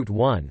Bicycle Route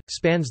 1,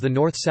 spans the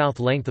north-south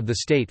length of the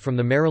state from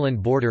the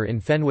Maryland border in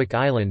Fenwick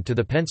Island to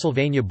the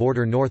Pennsylvania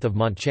border north of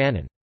Mont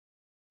Shannon.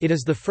 It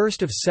is the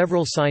first of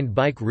several signed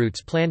bike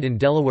routes planned in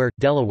Delaware.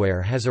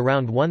 Delaware has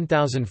around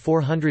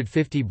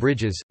 1,450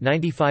 bridges,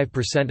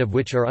 95% of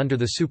which are under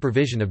the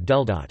supervision of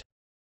DelDOT.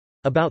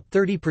 About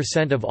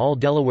 30% of all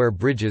Delaware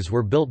bridges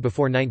were built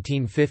before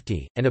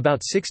 1950, and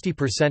about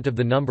 60% of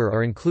the number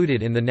are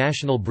included in the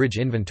National Bridge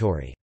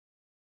Inventory.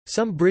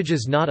 Some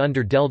bridges not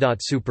under DelDOT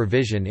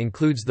supervision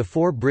includes the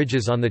 4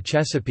 bridges on the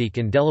Chesapeake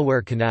and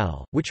Delaware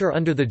Canal, which are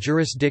under the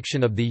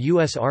jurisdiction of the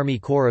U.S. Army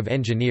Corps of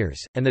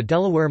Engineers, and the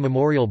Delaware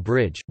Memorial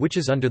Bridge, which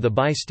is under the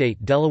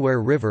bi-state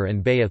Delaware River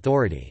and Bay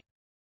Authority.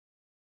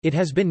 It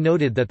has been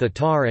noted that the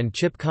tar and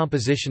chip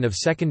composition of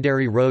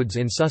secondary roads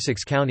in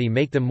Sussex County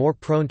make them more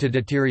prone to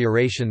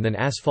deterioration than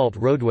asphalt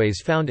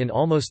roadways found in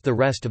almost the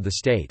rest of the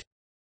state.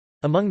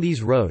 Among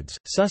these roads,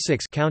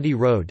 Sussex County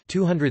Road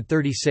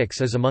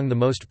 236 is among the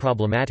most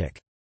problematic.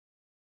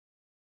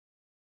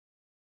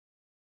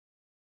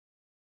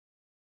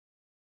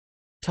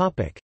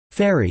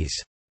 Ferries.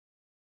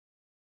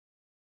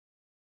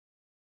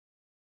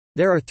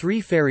 There are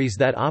 3 ferries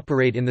that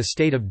operate in the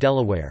state of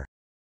Delaware.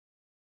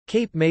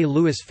 Cape May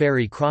Lewis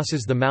Ferry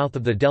crosses the mouth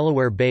of the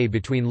Delaware Bay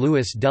between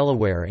Lewis,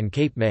 Delaware and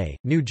Cape May,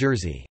 New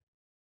Jersey.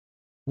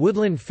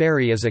 Woodland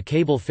Ferry is a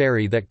cable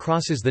ferry that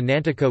crosses the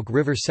Nanticoke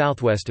River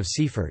southwest of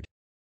Seaford.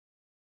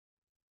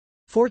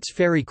 Fort's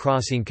Ferry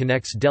Crossing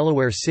connects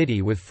Delaware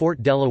City with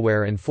Fort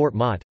Delaware and Fort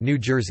Mott, New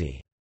Jersey.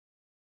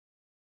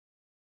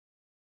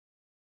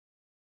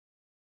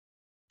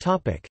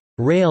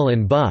 Rail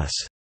and bus.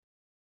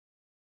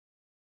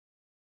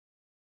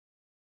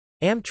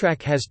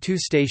 Amtrak has 2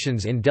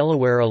 stations in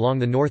Delaware along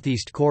the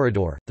Northeast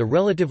Corridor, the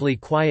relatively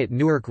quiet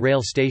Newark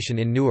Rail Station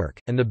in Newark,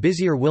 and the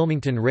busier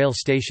Wilmington Rail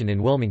Station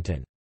in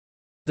Wilmington.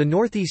 The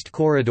Northeast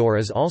Corridor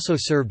is also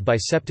served by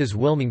SEPTA's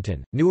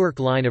Wilmington, Newark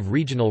line of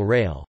regional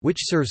rail, which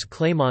serves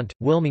Claymont,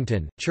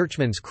 Wilmington,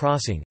 Churchman's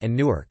Crossing, and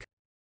Newark.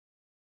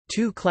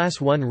 2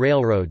 Class I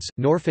railroads,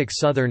 Norfolk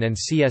Southern and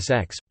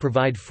CSX,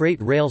 provide freight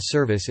rail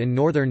service in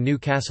northern New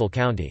Castle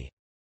County.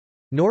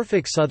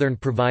 Norfolk Southern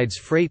provides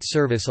freight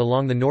service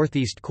along the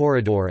Northeast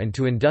Corridor and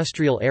to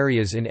industrial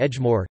areas in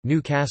Edgemoor,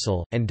 New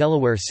Castle, and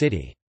Delaware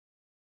City.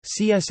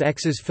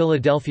 CSX's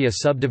Philadelphia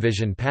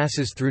subdivision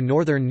passes through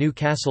northern New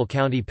Castle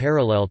County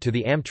parallel to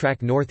the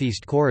Amtrak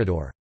Northeast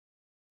Corridor.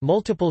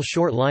 Multiple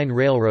short-line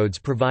railroads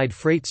provide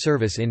freight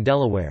service in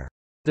Delaware.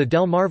 The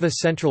Delmarva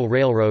Central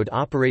Railroad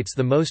operates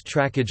the most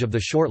trackage of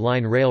the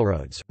short-line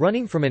railroads,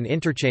 running from an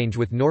interchange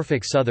with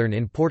Norfolk Southern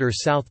in Porter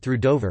south through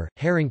Dover,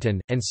 Harrington,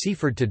 and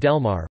Seaford to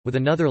Delmar, with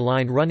another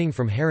line running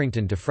from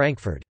Harrington to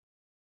Frankfort.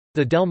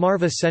 The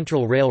Delmarva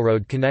Central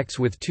Railroad connects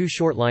with 2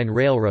 short-line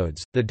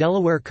railroads, the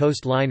Delaware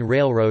Coast Line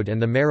Railroad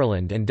and the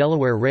Maryland and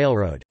Delaware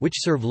Railroad, which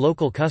serve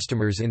local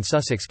customers in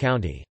Sussex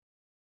County.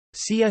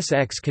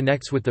 CSX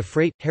connects with the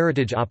Freight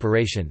Heritage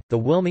operation, the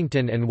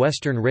Wilmington and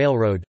Western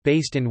Railroad,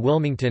 based in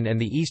Wilmington, and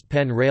the East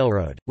Penn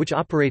Railroad, which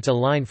operates a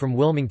line from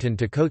Wilmington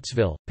to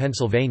Coatesville,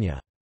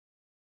 Pennsylvania.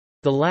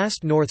 The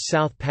last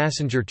north-south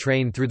passenger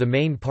train through the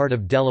main part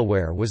of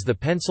Delaware was the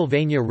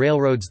Pennsylvania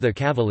Railroad's The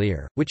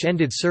Cavalier, which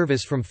ended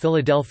service from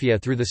Philadelphia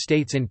through the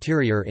state's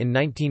interior in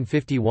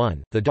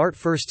 1951. The DART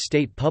first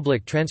state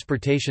public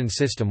transportation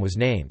system was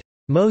named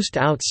Most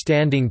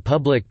Outstanding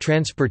Public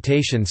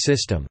Transportation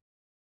System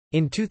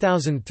in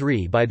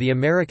 2003 by the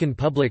American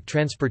Public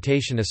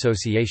Transportation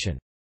Association.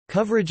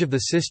 Coverage of the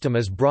system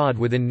is broad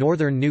within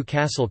northern New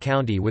Castle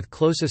County with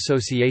close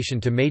association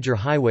to major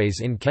highways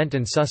in Kent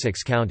and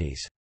Sussex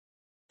counties.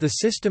 The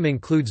system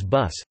includes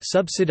bus,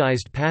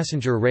 subsidized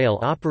passenger rail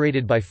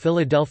operated by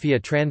Philadelphia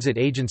Transit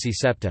Agency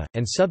SEPTA,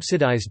 and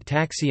subsidized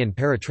taxi and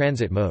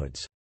paratransit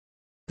modes.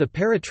 The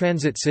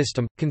paratransit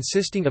system,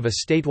 consisting of a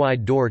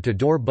statewide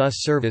door-to-door bus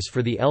service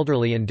for the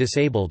elderly and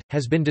disabled,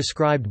 has been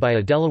described by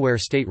a Delaware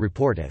state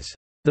report as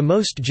the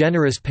most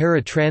generous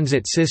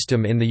paratransit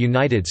system in the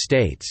United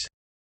States.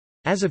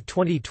 As of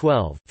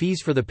 2012,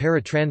 fees for the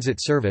paratransit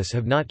service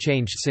have not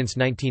changed since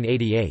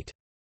 1988.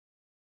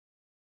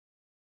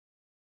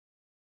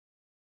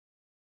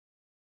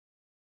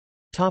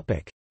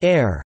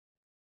 Air.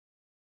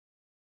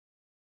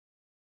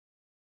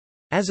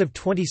 As of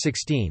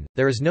 2016,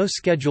 there is no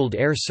scheduled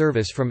air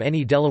service from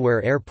any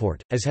Delaware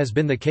airport, as has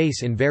been the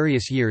case in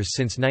various years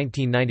since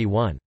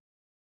 1991.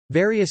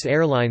 Various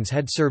airlines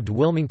had served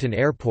Wilmington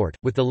Airport,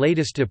 with the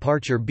latest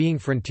departure being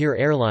Frontier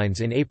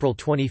Airlines in April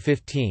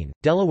 2015.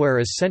 Delaware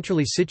is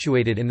centrally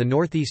situated in the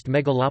northeast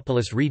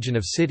megalopolis region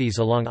of cities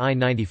along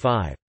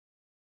I-95.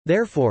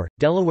 Therefore,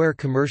 Delaware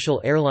commercial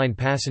airline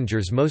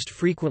passengers most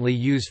frequently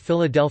use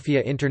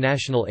Philadelphia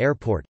International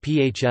Airport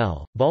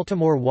 (PHL),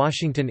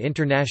 Baltimore-Washington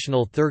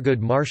International Thurgood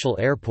Marshall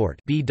Airport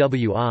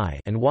 (BWI),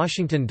 and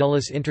Washington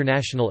Dulles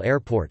International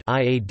Airport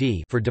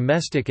 (IAD) for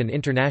domestic and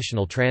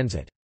international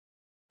transit.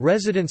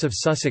 Residents of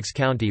Sussex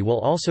County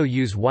will also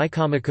use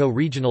Wicomico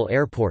Regional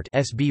Airport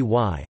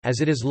 (SBY),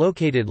 as it is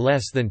located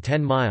less than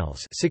 10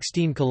 miles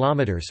 (16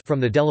 kilometers) from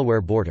the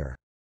Delaware border.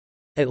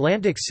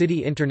 Atlantic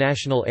City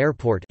International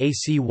Airport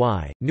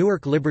 (ACY),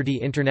 Newark Liberty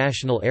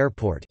International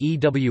Airport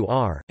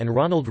 (EWR), and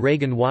Ronald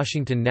Reagan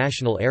Washington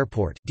National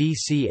Airport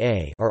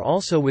 (DCA) are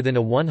also within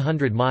a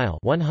 100-mile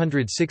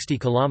 (160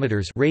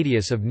 kilometers)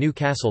 radius of New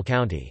Castle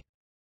County.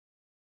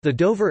 The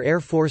Dover Air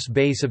Force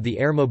Base of the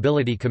Air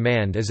Mobility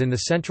Command is in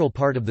the central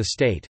part of the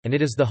state, and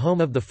it is the home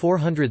of the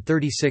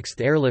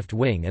 436th Airlift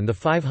Wing and the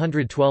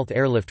 512th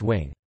Airlift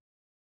Wing.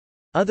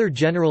 Other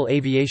general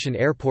aviation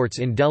airports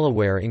in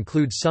Delaware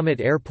include Summit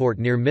Airport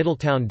near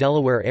Middletown,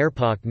 Delaware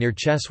Airpark near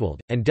Cheswold,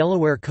 and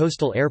Delaware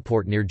Coastal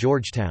Airport near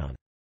Georgetown.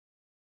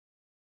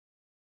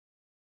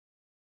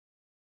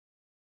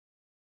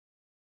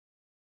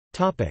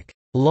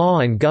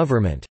 Law and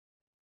government.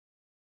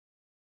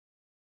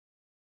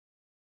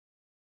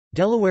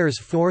 Delaware's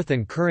fourth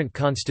and current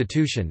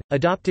constitution,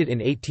 adopted in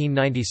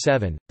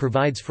 1897,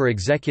 provides for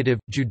executive,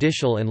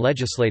 judicial and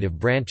legislative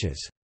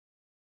branches.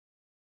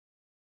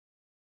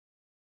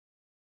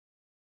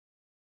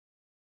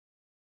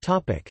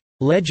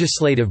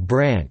 Legislative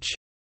branch.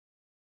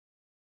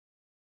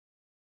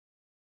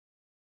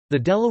 The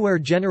Delaware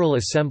General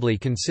Assembly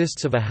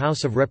consists of a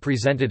House of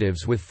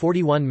Representatives with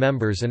 41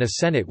 members and a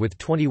Senate with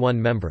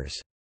 21 members.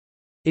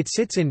 It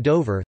sits in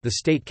Dover, the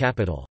state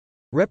capital.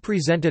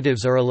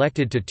 Representatives are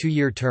elected to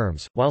 2-year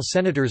terms, while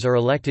senators are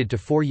elected to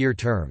 4-year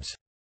terms.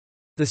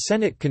 The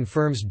Senate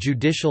confirms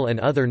judicial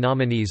and other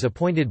nominees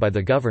appointed by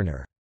the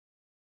governor.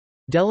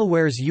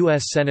 Delaware's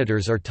U.S.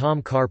 Senators are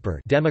Tom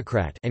Carper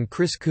Democrat and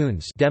Chris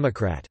Coons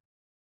Democrat.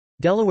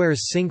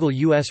 Delaware's single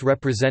U.S.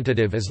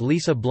 Representative is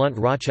Lisa Blunt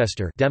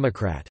Rochester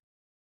Democrat.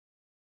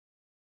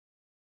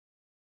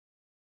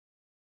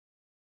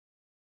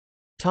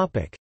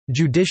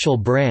 Judicial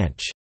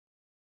branch.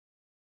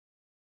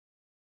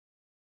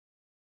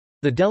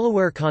 The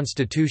Delaware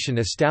Constitution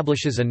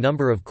establishes a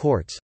number of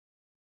courts.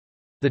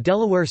 The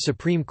Delaware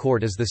Supreme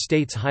Court is the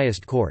state's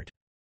highest court.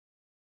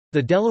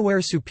 The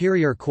Delaware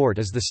Superior Court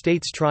is the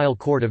state's trial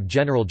court of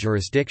general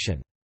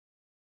jurisdiction.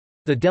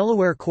 The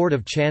Delaware Court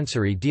of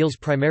Chancery deals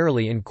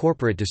primarily in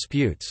corporate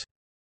disputes.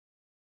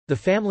 The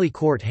Family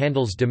Court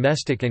handles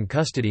domestic and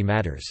custody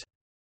matters.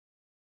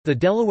 The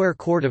Delaware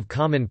Court of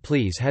Common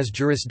Pleas has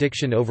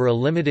jurisdiction over a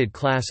limited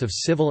class of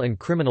civil and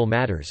criminal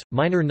matters.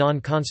 Minor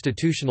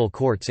non-constitutional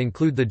courts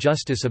include the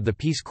Justice of the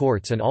Peace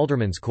Courts and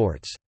Aldermen's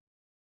Courts.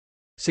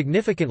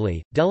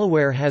 Significantly,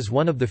 Delaware has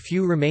one of the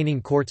few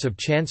remaining courts of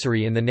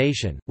chancery in the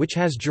nation, which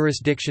has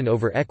jurisdiction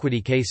over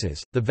equity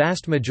cases, the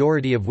vast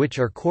majority of which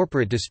are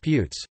corporate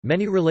disputes,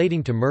 many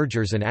relating to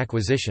mergers and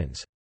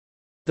acquisitions.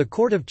 The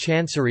Court of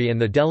Chancery and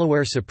the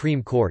Delaware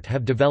Supreme Court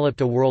have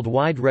developed a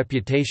worldwide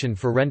reputation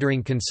for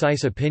rendering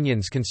concise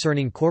opinions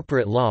concerning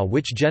corporate law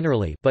which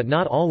generally, but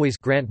not always,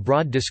 grant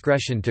broad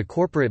discretion to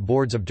corporate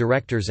boards of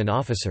directors and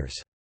officers.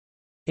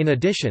 In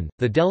addition,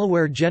 the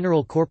Delaware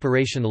General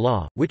Corporation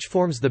Law, which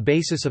forms the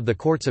basis of the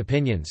court's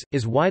opinions,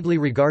 is widely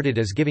regarded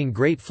as giving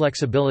great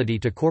flexibility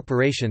to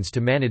corporations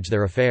to manage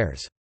their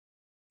affairs.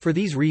 For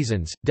these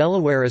reasons,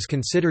 Delaware is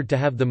considered to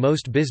have the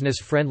most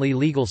business-friendly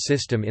legal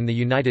system in the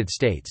United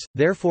States,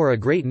 therefore a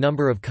great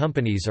number of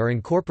companies are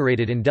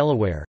incorporated in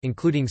Delaware,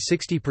 including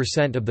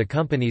 60% of the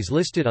companies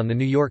listed on the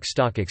New York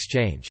Stock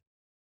Exchange.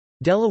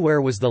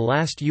 Delaware was the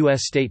last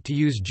U.S. state to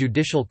use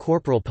judicial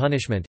corporal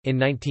punishment, in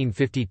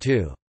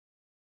 1952.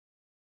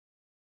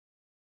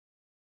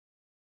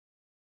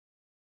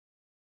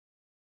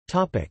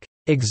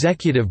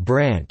 Executive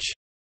branch.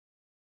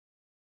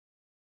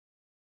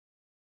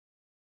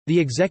 The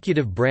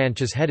executive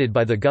branch is headed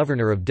by the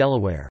Governor of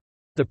Delaware.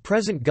 The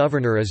present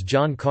governor is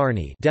John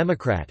Carney,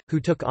 Democrat, who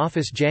took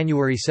office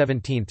January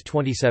 17,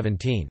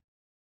 2017.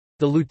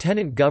 The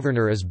lieutenant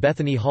governor is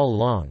Bethany Hall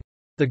Long.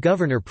 The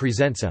governor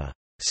presents a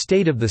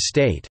State of the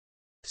State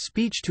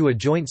speech to a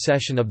joint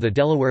session of the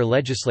Delaware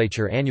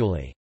legislature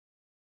annually.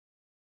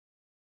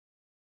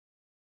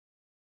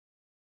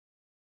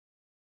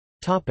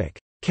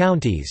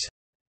 Counties.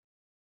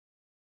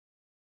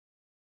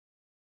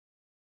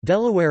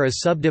 Delaware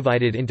is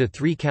subdivided into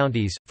 3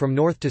 counties, from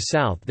north to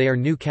south they are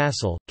New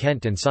Castle,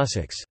 Kent and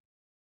Sussex.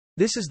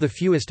 This is the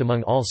fewest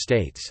among all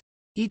states.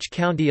 Each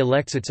county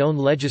elects its own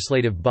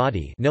legislative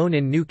body, known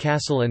in New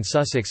Castle and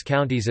Sussex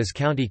counties as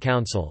County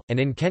Council, and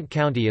in Kent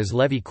County as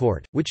Levy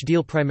Court, which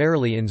deal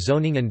primarily in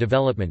zoning and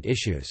development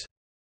issues.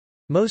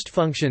 Most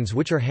functions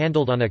which are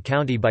handled on a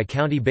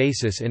county-by-county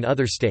basis in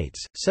other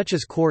states, such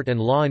as court and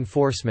law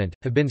enforcement,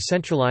 have been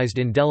centralized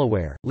in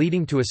Delaware,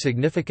 leading to a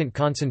significant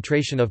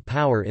concentration of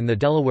power in the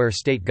Delaware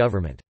state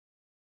government.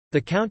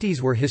 The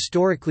counties were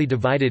historically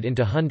divided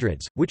into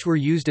hundreds, which were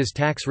used as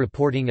tax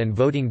reporting and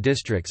voting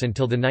districts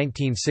until the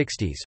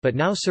 1960s, but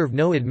now serve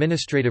no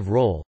administrative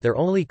role, their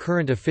only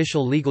current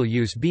official legal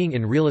use being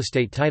in real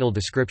estate title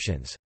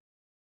descriptions.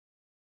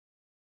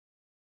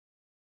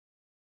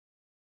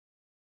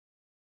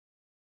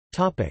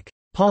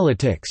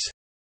 Politics.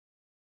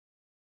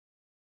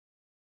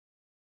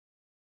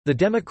 The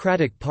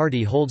Democratic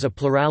Party holds a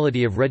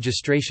plurality of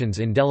registrations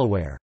in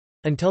Delaware.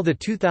 Until the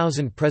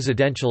 2000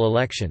 presidential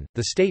election,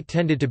 the state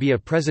tended to be a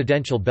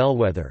presidential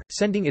bellwether,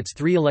 sending its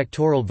 3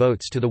 electoral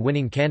votes to the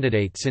winning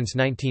candidate since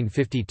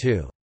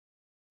 1952.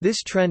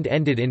 This trend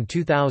ended in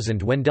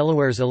 2000 when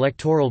Delaware's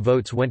electoral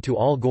votes went to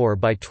Al Gore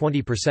by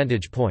 20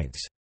 percentage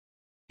points.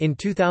 In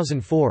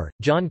 2004,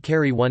 John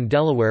Kerry won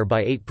Delaware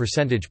by 8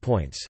 percentage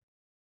points.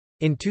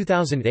 In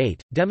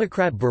 2008,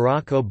 Democrat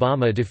Barack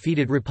Obama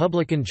defeated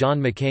Republican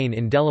John McCain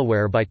in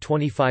Delaware by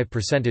 25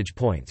 percentage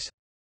points.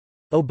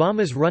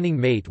 Obama's running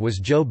mate was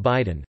Joe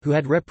Biden, who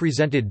had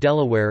represented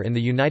Delaware in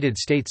the United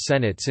States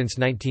Senate since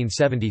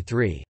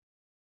 1973.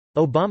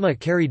 Obama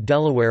carried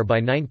Delaware by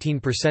 19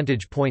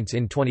 percentage points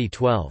in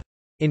 2012.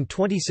 In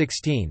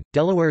 2016,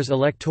 Delaware's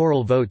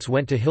electoral votes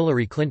went to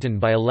Hillary Clinton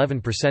by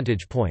 11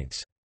 percentage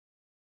points.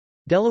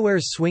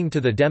 Delaware's swing to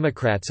the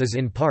Democrats is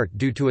in part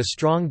due to a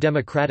strong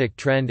Democratic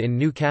trend in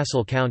New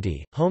Castle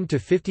County, home to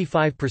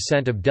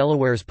 55% of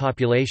Delaware's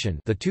population.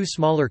 The 2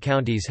 smaller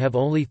counties have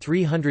only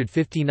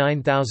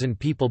 359,000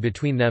 people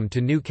between them to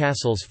New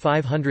Castle's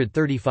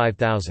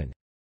 535,000.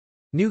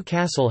 New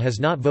Castle has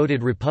not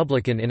voted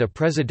Republican in a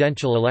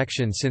presidential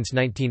election since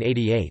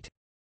 1988.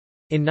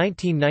 In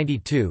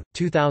 1992,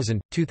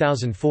 2000,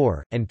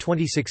 2004, and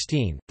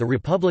 2016, the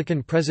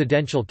Republican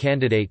presidential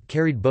candidate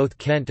carried both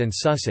Kent and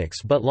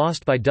Sussex but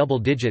lost by double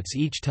digits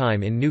each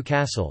time in New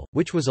Castle,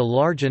 which was a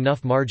large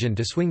enough margin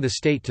to swing the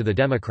state to the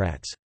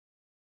Democrats.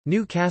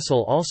 New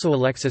Castle also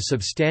elects a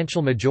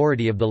substantial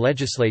majority of the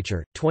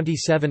legislature,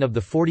 27 of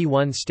the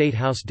 41 state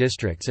House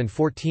districts and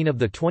 14 of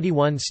the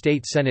 21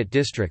 state Senate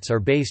districts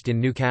are based in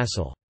New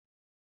Castle.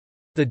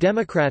 The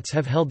Democrats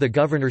have held the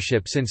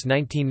governorship since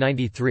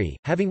 1993,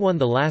 having won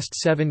the last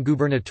 7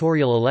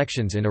 gubernatorial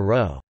elections in a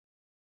row.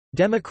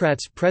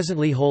 Democrats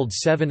presently hold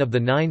 7 of the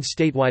 9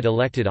 statewide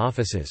elected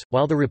offices,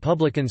 while the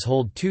Republicans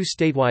hold 2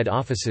 statewide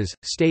offices,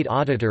 state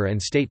auditor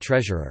and state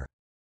treasurer.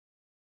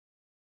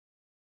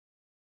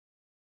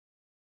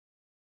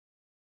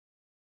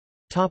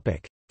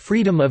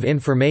 Freedom of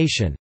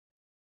information.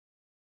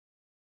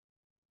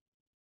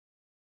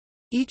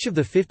 Each of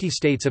the 50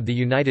 states of the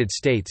United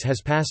States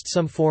has passed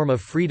some form of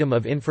freedom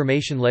of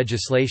information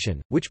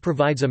legislation, which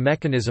provides a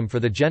mechanism for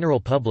the general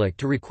public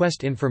to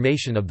request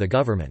information of the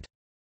government.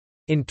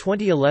 In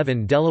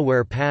 2011,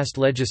 Delaware passed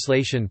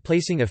legislation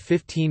placing a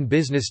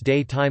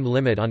 15-business-day time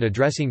limit on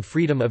addressing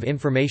freedom of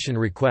information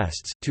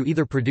requests, to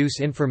either produce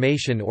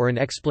information or an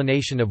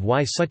explanation of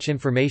why such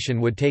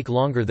information would take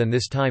longer than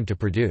this time to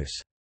produce.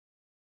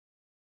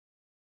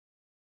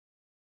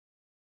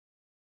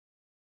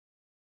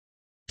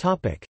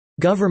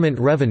 Government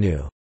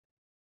revenue.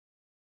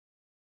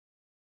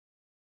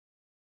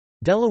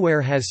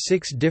 Delaware has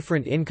 6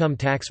 different income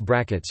tax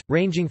brackets,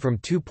 ranging from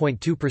 2.2%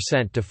 to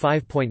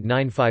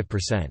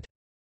 5.95%.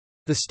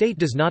 The state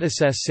does not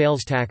assess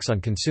sales tax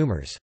on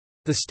consumers.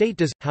 The state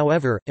does,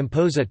 however,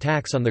 impose a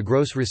tax on the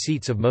gross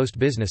receipts of most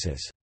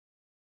businesses.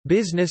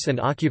 Business and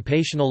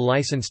occupational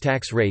license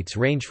tax rates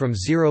range from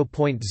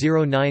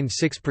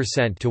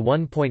 0.096% to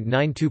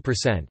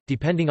 1.92%,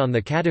 depending on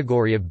the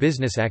category of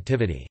business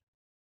activity.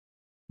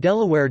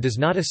 Delaware does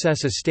not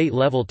assess a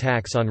state-level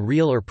tax on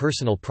real or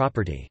personal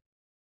property.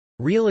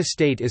 Real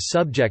estate is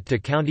subject to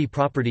county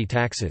property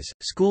taxes,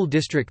 school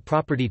district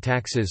property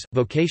taxes,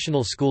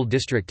 vocational school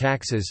district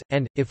taxes,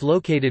 and, if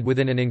located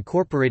within an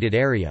incorporated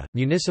area,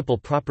 municipal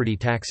property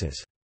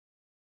taxes.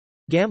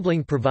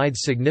 Gambling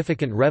provides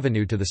significant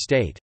revenue to the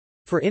state.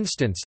 For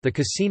instance, the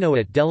casino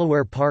at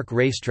Delaware Park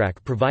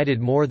Racetrack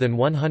provided more than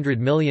 $100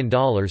 million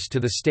to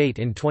the state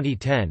in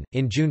 2010.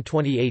 In June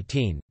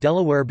 2018,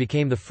 Delaware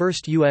became the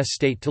first U.S.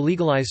 state to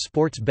legalize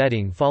sports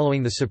betting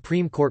following the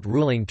Supreme Court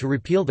ruling to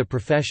repeal the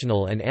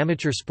Professional and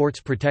Amateur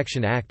Sports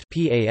Protection Act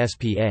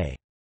 (PASPA).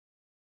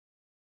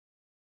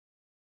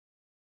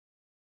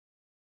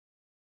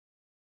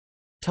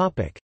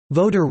 Topic: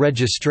 Voter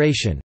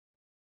registration.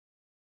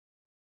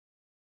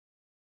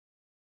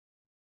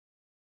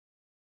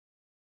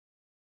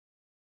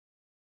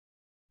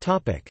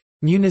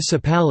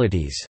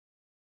 Municipalities.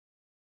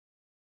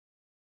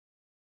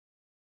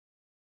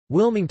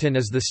 Wilmington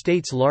is the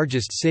state's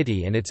largest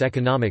city and its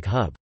economic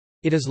hub.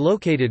 It is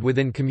located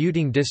within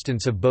commuting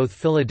distance of both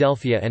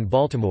Philadelphia and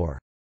Baltimore.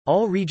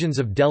 All regions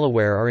of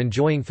Delaware are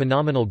enjoying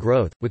phenomenal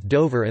growth, with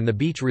Dover and the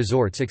beach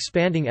resorts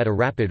expanding at a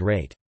rapid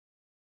rate.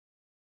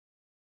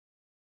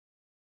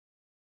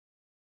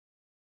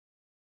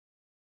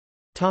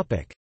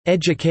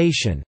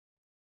 Education.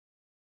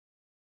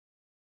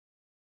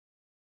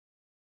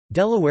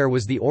 Delaware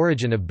was the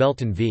origin of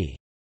Belton v.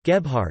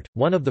 Gebhardt,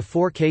 one of the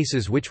 4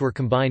 cases which were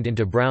combined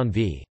into Brown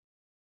v.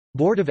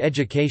 Board of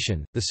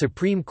Education, the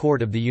Supreme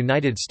Court of the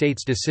United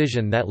States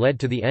decision that led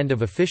to the end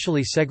of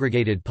officially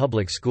segregated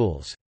public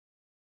schools.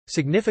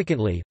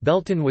 Significantly,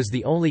 Belton was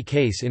the only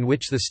case in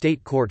which the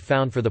state court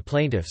found for the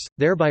plaintiffs,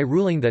 thereby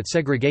ruling that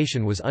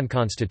segregation was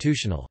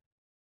unconstitutional.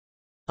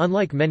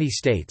 Unlike many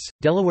states,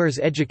 Delaware's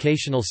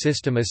educational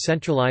system is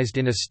centralized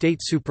in a state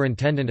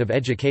superintendent of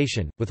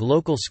education, with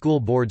local school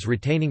boards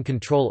retaining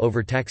control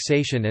over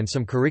taxation and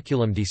some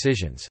curriculum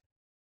decisions.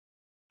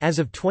 As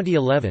of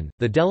 2011,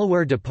 the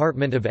Delaware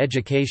Department of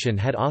Education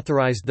had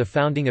authorized the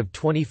founding of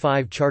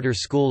 25 charter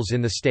schools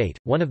in the state,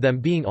 one of them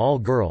being all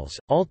girls.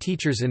 All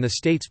teachers in the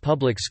state's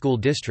public school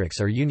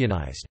districts are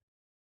unionized.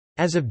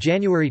 As of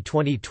January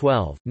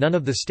 2012, none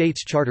of the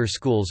state's charter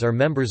schools are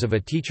members of a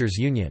teachers'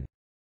 union.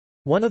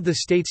 One of the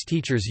state's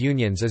teachers'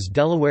 unions is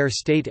Delaware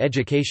State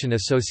Education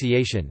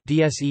Association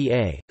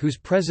 (DSEA), whose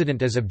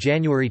president as of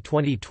January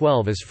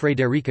 2012 is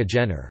Frederica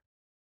Jenner.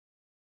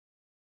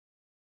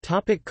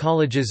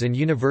 Colleges and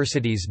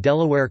universities: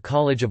 Delaware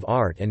College of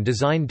Art and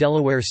Design,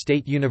 Delaware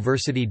State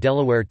University,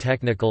 Delaware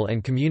Technical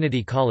and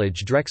Community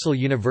College, Drexel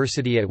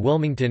University at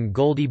Wilmington,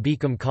 Goldie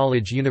Beacom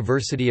College,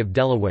 University of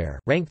Delaware,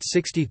 ranked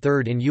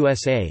 63rd in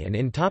USA and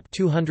in top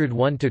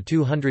 201 to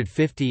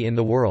 250 in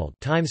the world.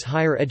 Times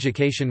Higher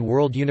Education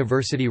World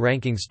University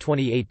Rankings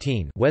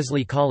 2018.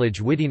 Wesley College,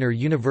 Widener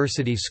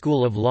University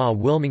School of Law,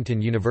 Wilmington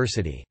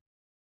University.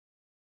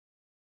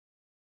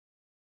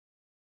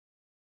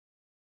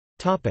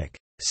 Topic: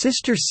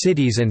 Sister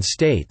cities and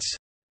states.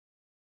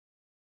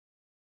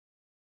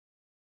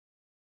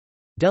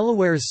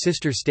 Delaware's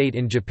sister state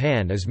in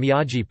Japan is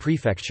Miyagi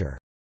Prefecture.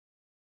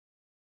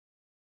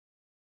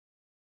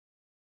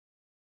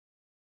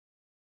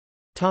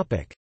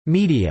 Topic: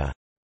 Media.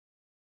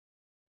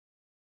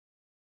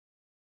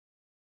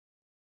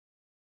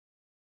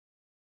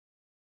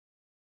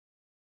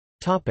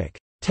 Topic: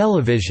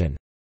 Television.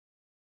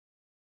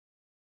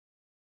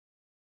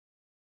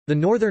 The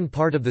northern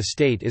part of the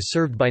state is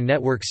served by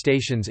network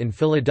stations in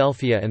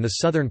Philadelphia and the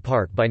southern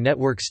part by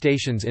network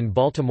stations in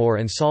Baltimore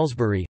and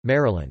Salisbury,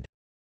 Maryland.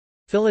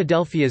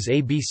 Philadelphia's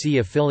ABC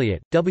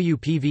affiliate,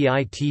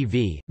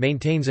 WPVI-TV,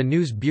 maintains a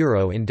news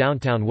bureau in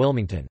downtown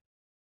Wilmington.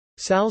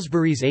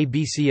 Salisbury's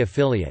ABC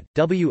affiliate,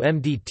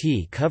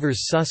 WMDT,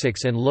 covers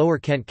Sussex and Lower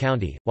Kent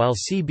County, while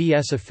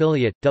CBS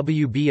affiliate,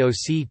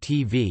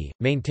 WBOC-TV,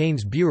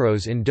 maintains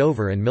bureaus in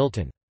Dover and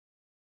Milton.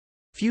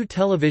 Few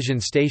television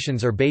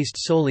stations are based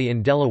solely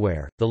in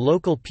Delaware. The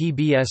local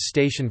PBS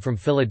station from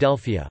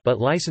Philadelphia,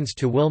 but licensed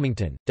to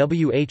Wilmington,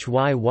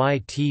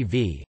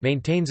 WHYY-TV,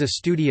 maintains a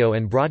studio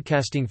and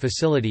broadcasting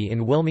facility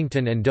in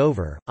Wilmington and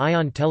Dover.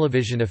 Ion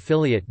Television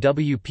affiliate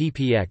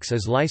WPPX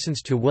is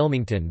licensed to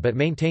Wilmington but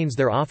maintains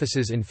their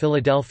offices in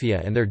Philadelphia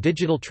and their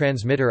digital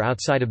transmitter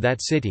outside of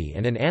that city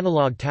and an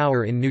analog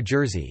tower in New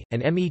Jersey.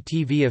 An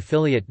METV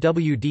affiliate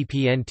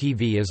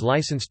WDPN-TV is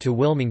licensed to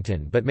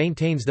Wilmington but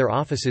maintains their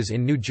offices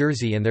in New Jersey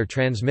and their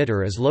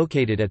transmitter is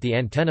located at the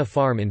Antenna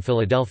Farm in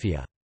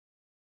Philadelphia.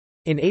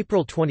 In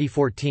April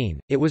 2014,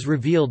 it was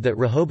revealed that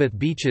Rehoboth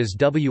Beach's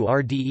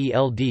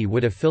WRDELD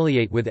would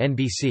affiliate with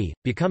NBC,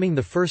 becoming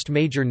the first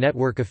major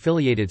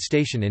network-affiliated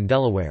station in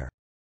Delaware.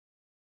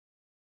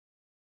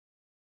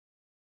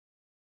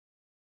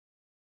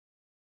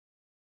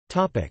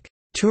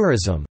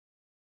 Tourism.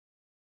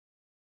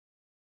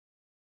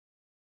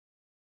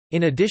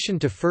 In addition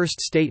to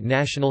First State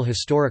National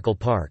Historical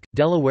Park,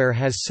 Delaware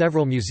has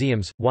several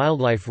museums,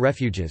 wildlife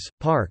refuges,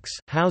 parks,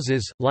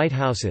 houses,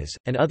 lighthouses,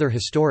 and other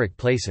historic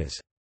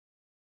places.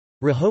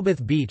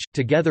 Rehoboth Beach,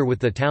 together with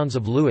the towns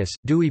of Lewis,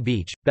 Dewey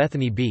Beach,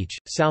 Bethany Beach,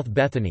 South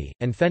Bethany,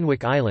 and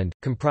Fenwick Island,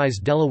 comprise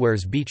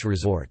Delaware's beach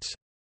resorts.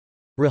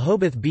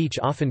 Rehoboth Beach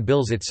often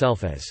bills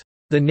itself as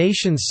the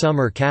nation's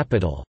summer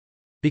capital,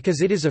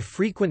 because it is a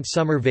frequent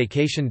summer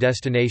vacation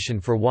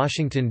destination for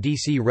Washington,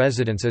 D.C.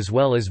 residents as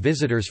well as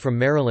visitors from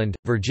Maryland,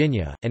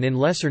 Virginia, and in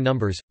lesser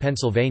numbers,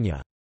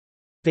 Pennsylvania.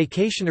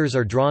 Vacationers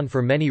are drawn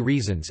for many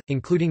reasons,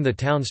 including the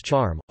town's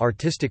charm,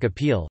 artistic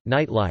appeal,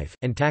 nightlife,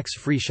 and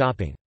tax-free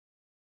shopping.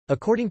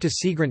 According to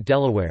Seagrant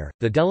Delaware,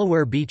 the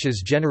Delaware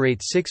beaches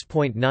generate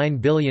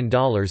 $6.9 billion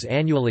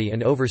annually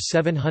and over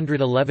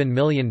 $711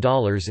 million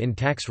in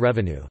tax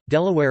revenue.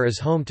 Delaware is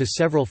home to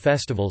several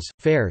festivals,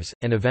 fairs,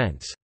 and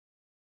events.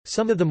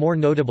 Some of the more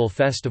notable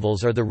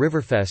festivals are the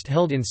Riverfest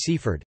held in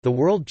Seaford, the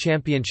World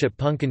Championship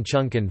Punkin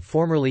Chunkin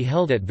formerly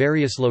held at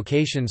various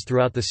locations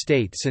throughout the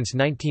state since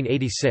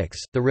 1986,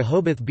 the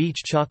Rehoboth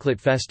Beach Chocolate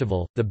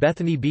Festival, the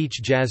Bethany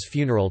Beach Jazz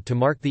Funeral to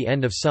mark the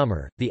end of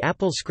summer, the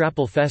Apple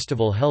Scrapple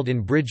Festival held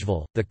in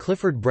Bridgeville, the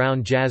Clifford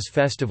Brown Jazz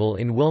Festival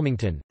in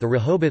Wilmington, the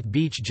Rehoboth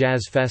Beach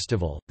Jazz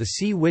Festival, the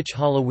Sea Witch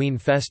Halloween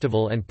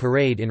Festival and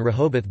Parade in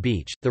Rehoboth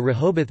Beach, the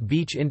Rehoboth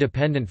Beach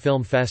Independent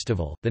Film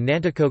Festival, the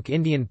Nanticoke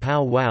Indian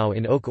Pow Wow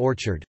in Oak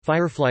Orchard,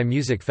 Firefly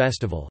Music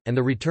Festival, and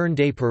the Return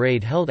Day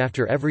Parade held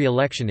after every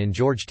election in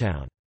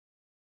Georgetown.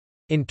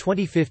 In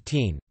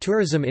 2015,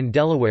 tourism in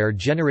Delaware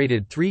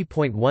generated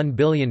 $3.1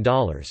 billion,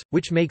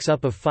 which makes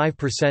up of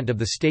 5% of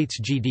the state's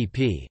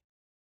GDP.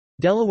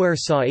 Delaware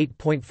saw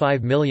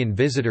 8.5 million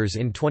visitors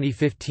in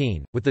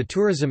 2015, with the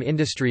tourism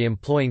industry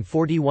employing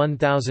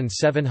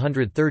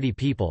 41,730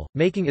 people,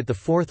 making it the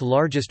fourth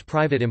largest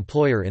private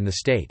employer in the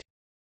state.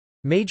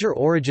 Major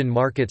origin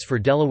markets for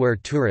Delaware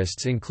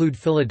tourists include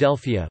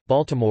Philadelphia,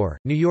 Baltimore,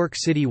 New York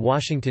City,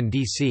 Washington,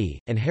 D.C.,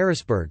 and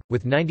Harrisburg,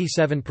 with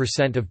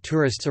 97% of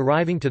tourists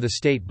arriving to the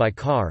state by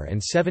car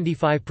and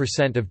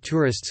 75% of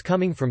tourists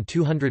coming from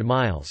 200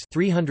 miles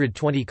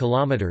 (320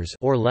 kilometers)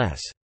 or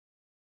less.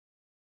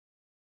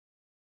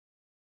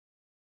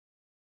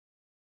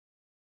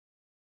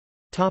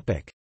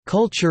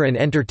 Culture and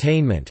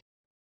entertainment.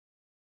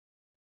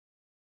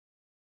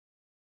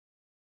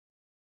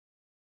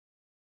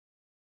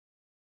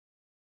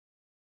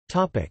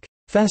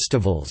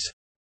 Festivals.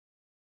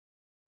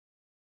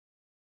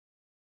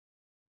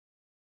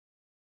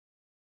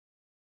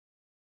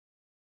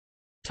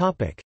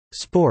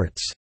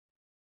 Sports.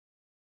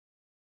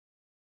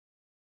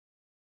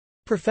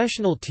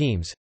 Professional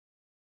teams.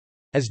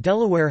 As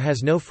Delaware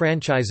has no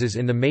franchises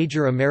in the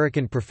major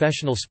American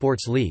professional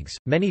sports leagues,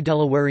 many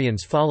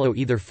Delawareans follow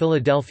either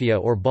Philadelphia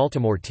or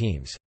Baltimore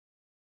teams.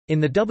 In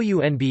the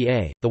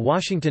WNBA, the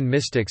Washington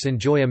Mystics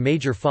enjoy a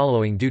major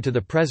following due to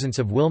the presence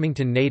of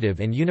Wilmington native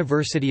and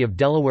University of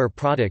Delaware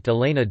product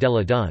Elena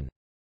Della Dunn.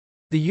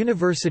 The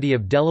University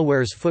of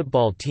Delaware's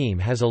football team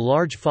has a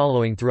large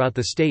following throughout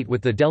the state,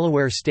 with the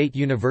Delaware State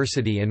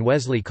University and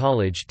Wesley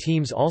College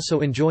teams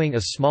also enjoying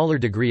a smaller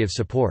degree of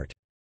support.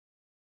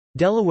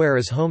 Delaware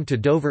is home to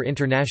Dover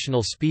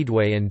International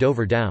Speedway and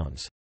Dover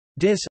Downs.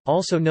 DIS,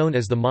 also known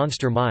as the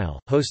Monster Mile,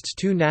 hosts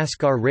two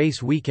NASCAR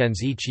race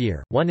weekends each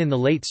year, one in the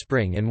late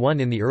spring and one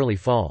in the early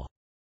fall.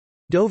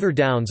 Dover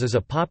Downs is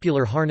a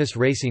popular harness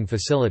racing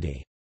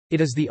facility.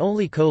 It is the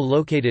only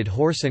co-located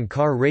horse and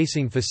car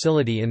racing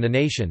facility in the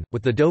nation,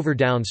 with the Dover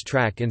Downs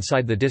track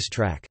inside the DIS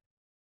track.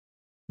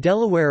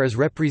 Delaware is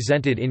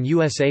represented in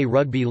USA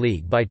Rugby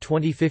League by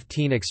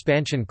 2015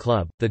 expansion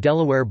club, the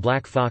Delaware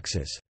Black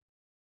Foxes.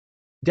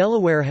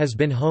 Delaware has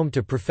been home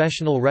to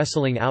professional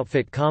wrestling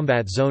outfit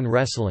Combat Zone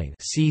Wrestling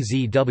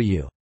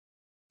 (CZW).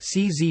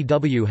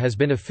 CZW has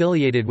been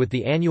affiliated with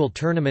the annual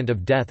Tournament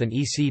of Death and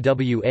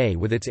ECWA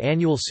with its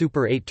annual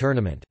Super 8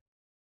 tournament.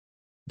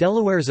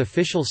 Delaware's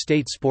official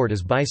state sport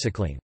is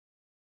bicycling.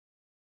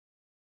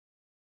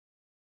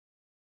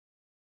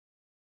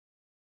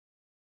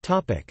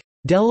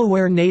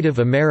 Delaware Native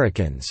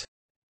Americans.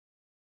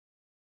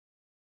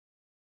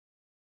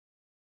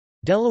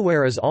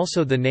 Delaware is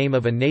also the name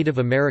of a Native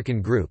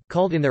American group,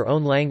 called in their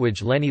own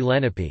language Lenni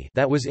Lenape,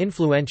 that was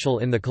influential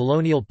in the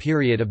colonial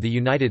period of the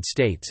United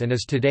States and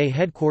is today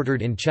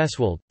headquartered in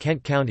Cheswold,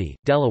 Kent County,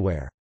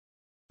 Delaware.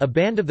 A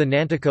band of the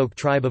Nanticoke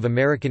tribe of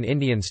American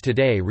Indians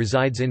today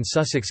resides in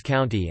Sussex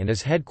County and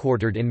is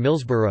headquartered in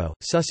Millsboro,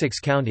 Sussex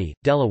County,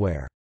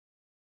 Delaware.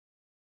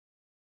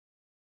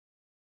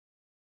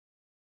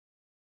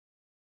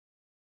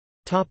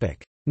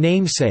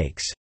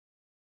 Namesakes.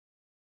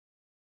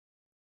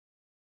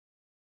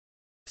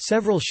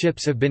 Several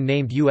ships have been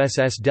named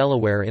USS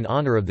Delaware in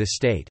honor of this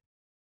state.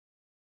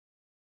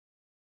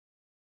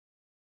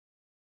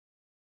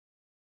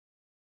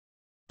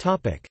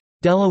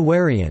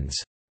 Delawareans.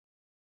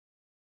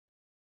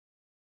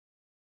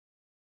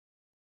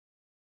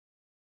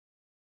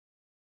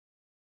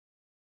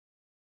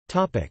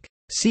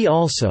 See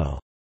also: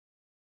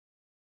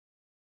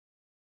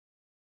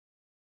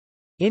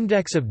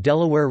 Index of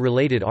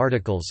Delaware-related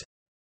articles,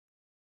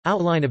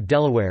 Outline of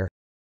Delaware.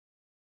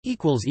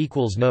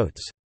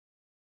 Notes